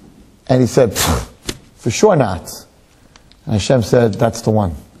 And he said, for sure not. And Hashem said, that's the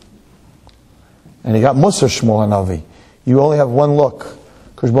one. And he got Musar Shmuel Navi. You only have one look.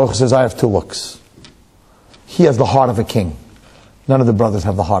 Because Baruch says, I have 2 looks. He has the heart of a king. None of the brothers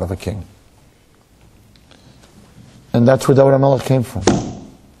have the heart of a king. And that's where David HaMelech came from.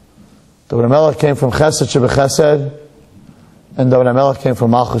 David HaMelech came from Chesed Shebechesed, and David HaMelech came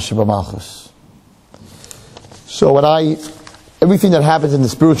from Malchus Shebemalchus. So everything that happens in the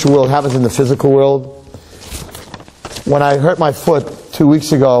spiritual world happens in the physical world. When I hurt my foot 2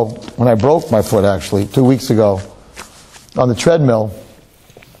 weeks ago, when I broke my foot actually, 2 weeks ago, on the treadmill,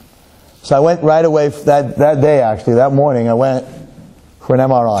 so I went right away, that day actually, that morning, I went for an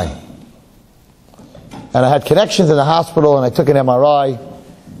MRI. And I had connections in the hospital and I took an MRI.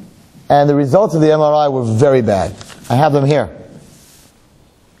 And the results of the MRI were very bad. I have them here.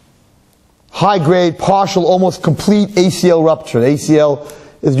 High grade, partial, almost complete ACL rupture. ACL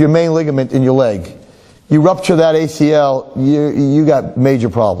is your main ligament in your leg. You rupture that ACL, you got major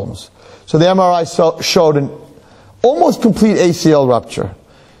problems. So the MRI showed an almost complete ACL rupture.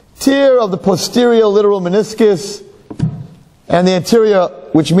 Tear of the posterior lateral meniscus and the anterior,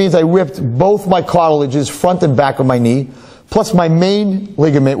 which means I ripped both my cartilages, front and back of my knee, plus my main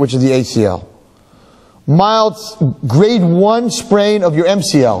ligament, which is the ACL. Mild grade 1 sprain of your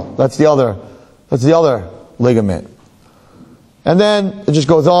MCL. That's the other ligament. And then it just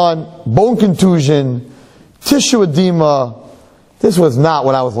goes on. Bone contusion, tissue edema. This was not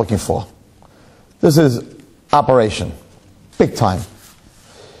what I was looking for. This is operation. Big time.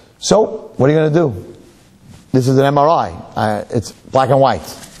 So, what are you going to do? This is an MRI. It's black and white.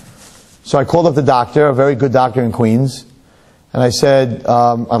 So I called up the doctor, a very good doctor in Queens, and I said,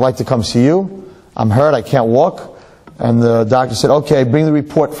 I'd like to come see you. I'm hurt, I can't walk. And the doctor said, okay, bring the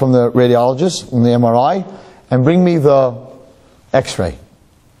report from the radiologist, from the MRI, and bring me the x-ray.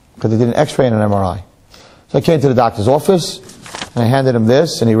 Because they did an x-ray and an MRI. So I came to the doctor's office, and I handed him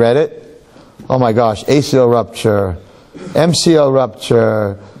this, and he read it. Oh my gosh, ACL rupture, MCL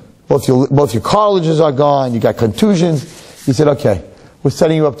rupture, both your cartilages are gone, you got contusions. He said, okay, we're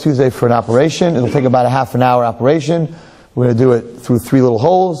setting you up Tuesday for an operation. It'll take about a half an hour operation. We're going to do it through 3 little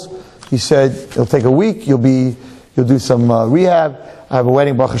holes. He said, it'll take a week. You'll do some rehab. I have a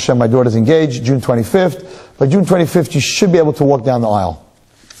wedding, Baruch Hashem, my daughter's engaged, June 25th. By June 25th, you should be able to walk down the aisle.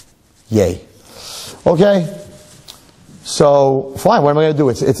 Yay. Okay? So, fine, what am I going to do?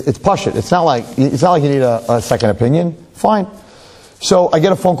 It's pashut. It's not like you need a second opinion. Fine. So I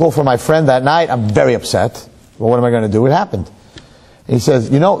get a phone call from my friend that night. I'm very upset. Well, what am I going to do? It happened. And he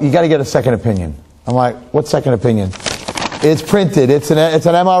says, you got to get a second opinion. I'm like, what second opinion? It's printed. It's an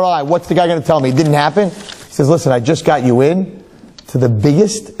MRI. What's the guy going to tell me? It didn't happen? He says, listen, I just got you in to the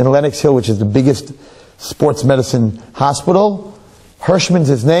biggest in Lenox Hill, which is the biggest sports medicine hospital. Hirschman's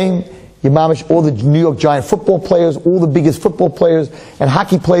his name. Yamamish, all the New York Giant football players, all the biggest football players and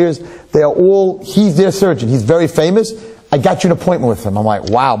hockey players, they are all, he's their surgeon. He's very famous. I got you an appointment with him. I'm like,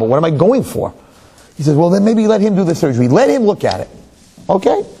 wow, but what am I going for? He says, well, then maybe let him do the surgery. Let him look at it.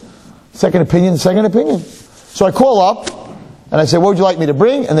 Okay. Second opinion, second opinion. So I call up, and I say, what would you like me to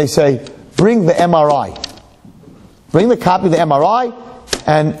bring? And they say, bring the MRI. Bring the copy of the MRI.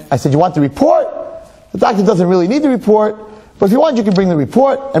 And I said, you want the report? The doctor doesn't really need the report, but if you want, you can bring the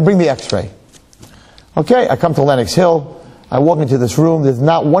report and bring the x-ray. Okay, I come to Lenox Hill. I walk into this room. There's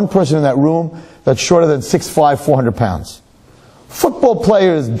not one person in that room that's shorter than 6'5", 400 pounds. Football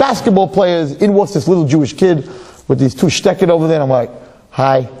players, basketball players. In walks this little Jewish kid with these two shtecket over there. And I'm like,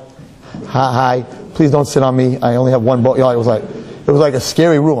 hi, hi, please don't sit on me. I only have one ball. You know, it was like a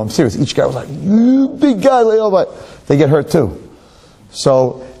scary room. I'm serious. Each guy was like, you big guy, like, oh, but they get hurt too.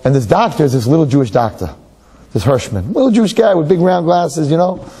 So, and this doctor is this little Jewish doctor, this Hirschman, little Jewish guy with big round glasses, you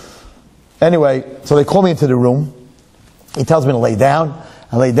know. Anyway, so they call me into the room. He tells me to lay down.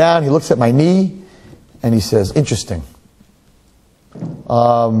 I lay down. He looks at my knee, and he says, interesting.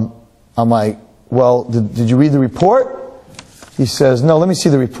 I'm like, well, did you read the report? He says, no, let me see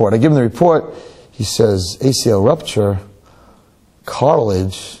the report. I give him the report. He says, ACL rupture,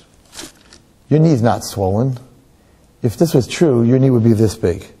 cartilage, your knee's not swollen. If this was true, your knee would be this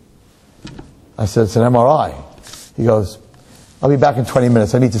big. I said, it's an MRI. He goes, I'll be back in 20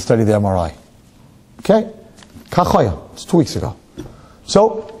 minutes. I need to study the MRI. Okay? Kachoya. It's 2 weeks ago.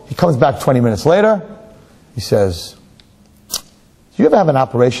 So, he comes back 20 minutes later. He says, do you ever have an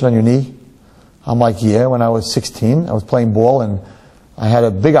operation on your knee? I'm like, yeah, when I was 16, I was playing ball and I had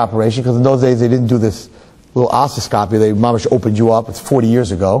a big operation because in those days they didn't do this little ostoscopy. They mamish opened you up. It's 40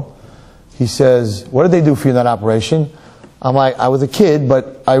 years ago. He says, what did they do for you in that operation? I'm like, I was a kid,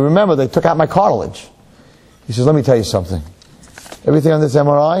 but I remember they took out my cartilage. He says, let me tell you something. Everything on this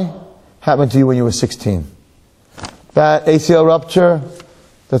MRI happened to you when you were 16. That ACL rupture,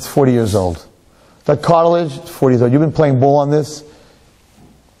 that's 40 years old. That cartilage, 40 years old. You've been playing ball on this.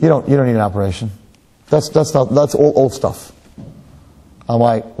 You don't need an operation. That's all old stuff. I'm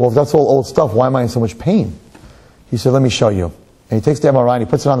like, well, if that's all old stuff, why am I in so much pain? He said, let me show you. And he takes the MRI and he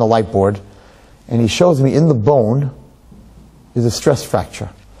puts it on the light board and he shows me in the bone is a stress fracture.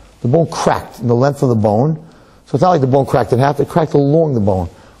 The bone cracked in the length of the bone. So it's not like the bone cracked in half, it cracked along the bone,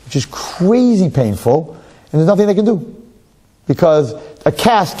 which is crazy painful, and there's nothing they can do. Because a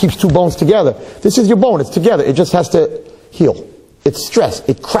cast keeps two bones together. This is your bone, it's together, it just has to heal. It's stress,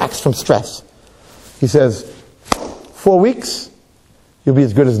 it cracks from stress. He says, 4 weeks, you'll be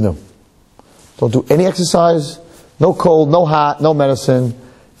as good as new. Don't do any exercise, no cold, no hot, no medicine.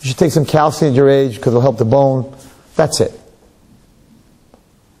 You should take some calcium at your age because it'll help the bone. That's it.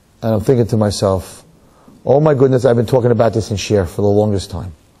 And I'm thinking to myself, oh my goodness, I've been talking about this in Share for the longest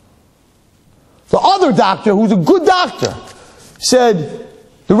time. The other doctor, who's a good doctor, said,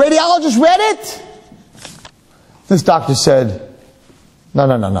 the radiologist read it? This doctor said,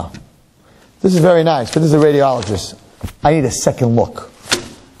 no. This is very nice, but this is a radiologist. I need a second look.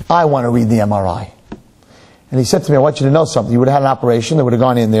 I want to read the MRI. And he said to me, I want you to know something. You would have had an operation, they would have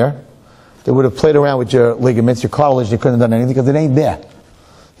gone in there, they would have played around with your ligaments, your cartilage, they couldn't have done anything because it ain't there.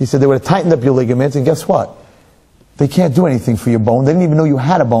 He said they would have tightened up your ligaments, and guess what? They can't do anything for your bone. They didn't even know you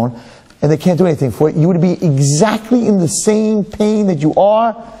had a bone, and they can't do anything for it. You would be exactly in the same pain that you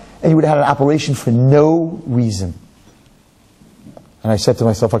are, and you would have had an operation for no reason. And I said to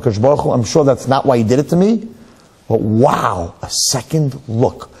myself, HaKadosh Baruch Hu, I'm sure that's not why he did it to me, but wow, a second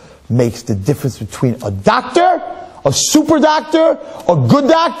look makes the difference between a doctor, a super doctor, a good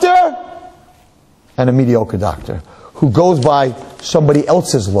doctor, and a mediocre doctor who goes by somebody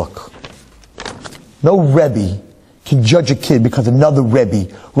else's look. No Rebbe can judge a kid because another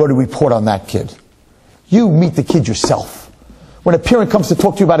Rebbe wrote a report on that kid. You meet the kid yourself. When a parent comes to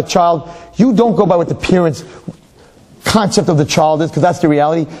talk to you about a child, you don't go by what the parent's concept of the child is, because that's the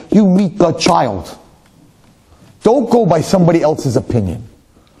reality. You meet the child. Don't go by somebody else's opinion.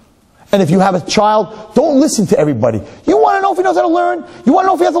 And if you have a child, don't listen to everybody. You want to know if he knows how to learn? You want to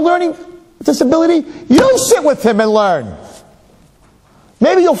know if he has a learning disability? You sit with him and learn.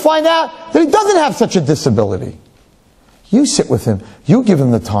 Maybe you'll find out that he doesn't have such a disability. You sit with him. You give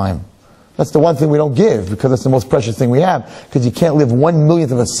him the time. That's the one thing we don't give, because that's the most precious thing we have. Because you can't live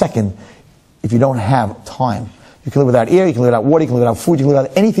 1/1,000,000th of a second if you don't have time. You can live without air, you can live without water, you can live without food, you can live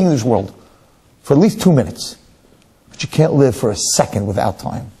without anything in this world for at least 2 minutes. But you can't live for a second without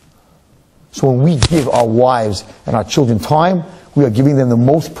time. So when we give our wives and our children time, we are giving them the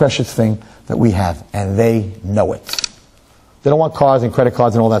most precious thing that we have, and they know it. They don't want cars and credit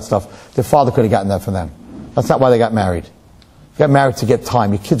cards and all that stuff. Their father could have gotten that for them. That's not why they got married. You got married to get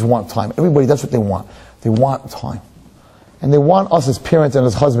time. Your kids want time. Everybody, that's what they want. They want time. And they want us as parents and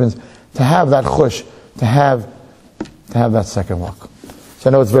as husbands to have that chush, to have that second look. So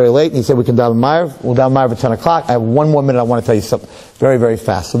I know it's very late, and he said we can daven Ma'ariv. We'll daven Ma'ariv at 10 o'clock. I have one more minute. I want to tell you something very, very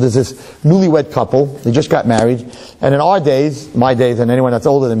fast. So there's this newlywed couple. They just got married. And in our days, my days, and anyone that's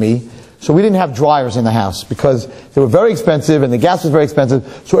older than me, so we didn't have dryers in the house because they were very expensive and the gas was very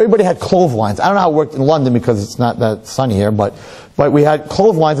expensive. So everybody had clotheslines. I don't know how it worked in London because it's not that sunny here, but we had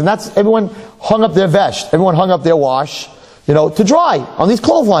clotheslines, and everyone hung up their vesh. Everyone hung up their wash, to dry on these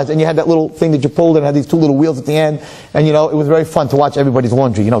clotheslines. And you had that little thing that you pulled and had these two little wheels at the end. And, it was very fun to watch everybody's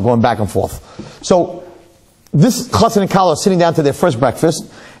laundry, going back and forth. So this chassan and kala are sitting down to their first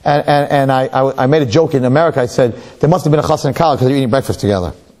breakfast. And I made a joke in America. I said, there must have been a chassan and kala because they're eating breakfast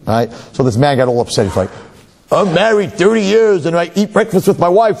together. Right? So this man got all upset. He's like, I'm married 30 years and I eat breakfast with my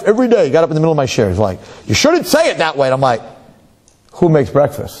wife every day. He got up in the middle of my chair. He's like, you shouldn't say it that way. And I'm like, who makes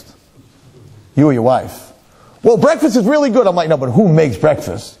breakfast? You or your wife? Well, breakfast is really good. I'm like, no, but who makes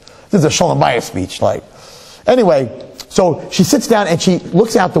breakfast? This is a Shalom Bayis speech. Anyway, so she sits down and she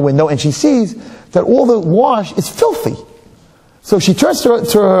looks out the window and she sees that all the wash is filthy. So she turns to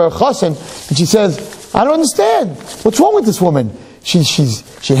her chassan and she says, I don't understand. What's wrong with this woman? She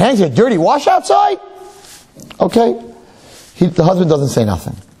hangs a dirty wash outside? Okay. The husband doesn't say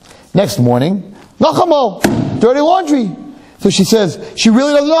nothing. Next morning, Nachamo, dirty laundry. So she says, she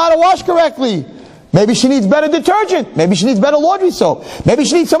really doesn't know how to wash correctly. Maybe she needs better detergent. Maybe she needs better laundry soap. Maybe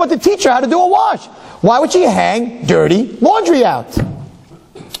she needs someone to teach her how to do a wash. Why would she hang dirty laundry out?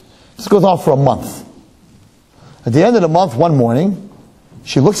 This goes on for a month. At the end of the month, one morning,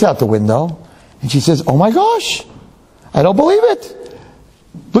 she looks out the window and she says, oh my gosh, I don't believe it.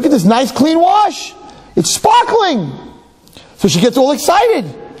 Look at this nice clean wash. It's sparkling. So she gets all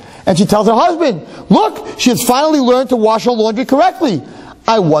excited. And she tells her husband, look, she has finally learned to wash her laundry correctly.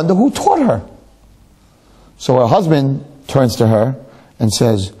 I wonder who taught her. So her husband turns to her and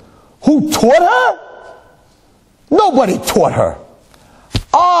says, who taught her? Nobody taught her.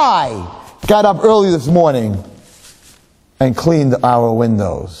 I got up early this morning and cleaned our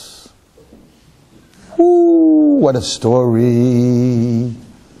windows. Ooh, what a story.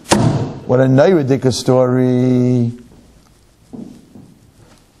 What a ridiculous story.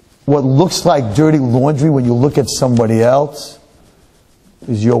 What looks like dirty laundry when you look at somebody else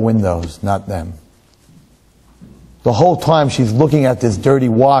is your windows, not them. The whole time she's looking at this dirty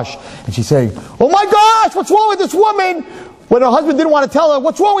wash and she's saying, oh my gosh, what's wrong with this woman? When her husband didn't want to tell her,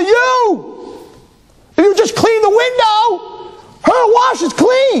 what's wrong with you? If you just clean the window, her wash is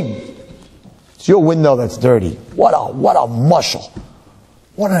clean. It's your window that's dirty. What a mushel.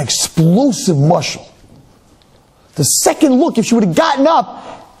 What an explosive mushel. The second look, if she would have gotten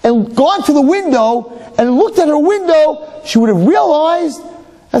up and gone to the window and looked at her window, she would have realized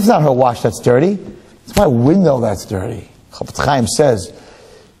that's not her wash that's dirty. It's my window that's dirty. Chafetz Chaim says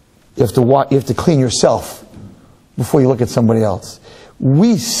you have to clean yourself before you look at somebody else.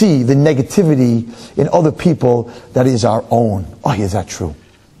 We see the negativity in other people that is our own. Oh, is that true?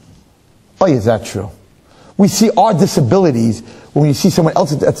 Oh, is that true? We see our disabilities when you see someone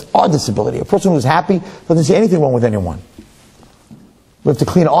else, that's our disability. A person who's happy doesn't see anything wrong with anyone. We have to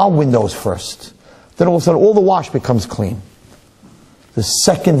clean our windows first. Then all of a sudden all the wash becomes clean. The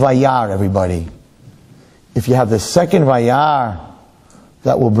second vayar, everybody. If you have the second vayar,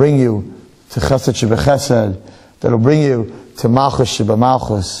 that will bring you to chesed shebechesed, that will bring you to malchus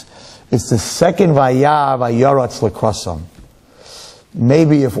shebemalchus. It's the second vayar, vayaratz lekrasam.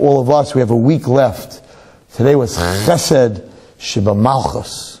 Maybe if all of us, we have a week left, today was chesed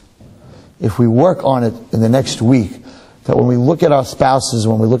shebemalchus. If we work on it in the next week, that when we look at our spouses,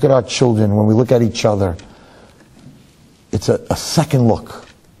 when we look at our children, when we look at each other, it's a second look.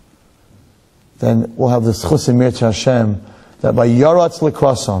 Then we'll have this chus emir to Hashem, that by yaratz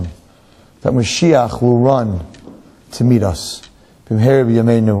lekrasam, that Mashiach will run to meet us. B'mehera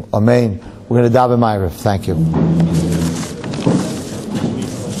b'yameinu. Amen. We're going to daven Ma'ariv. Thank you.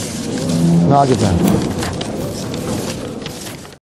 No, I'll get done.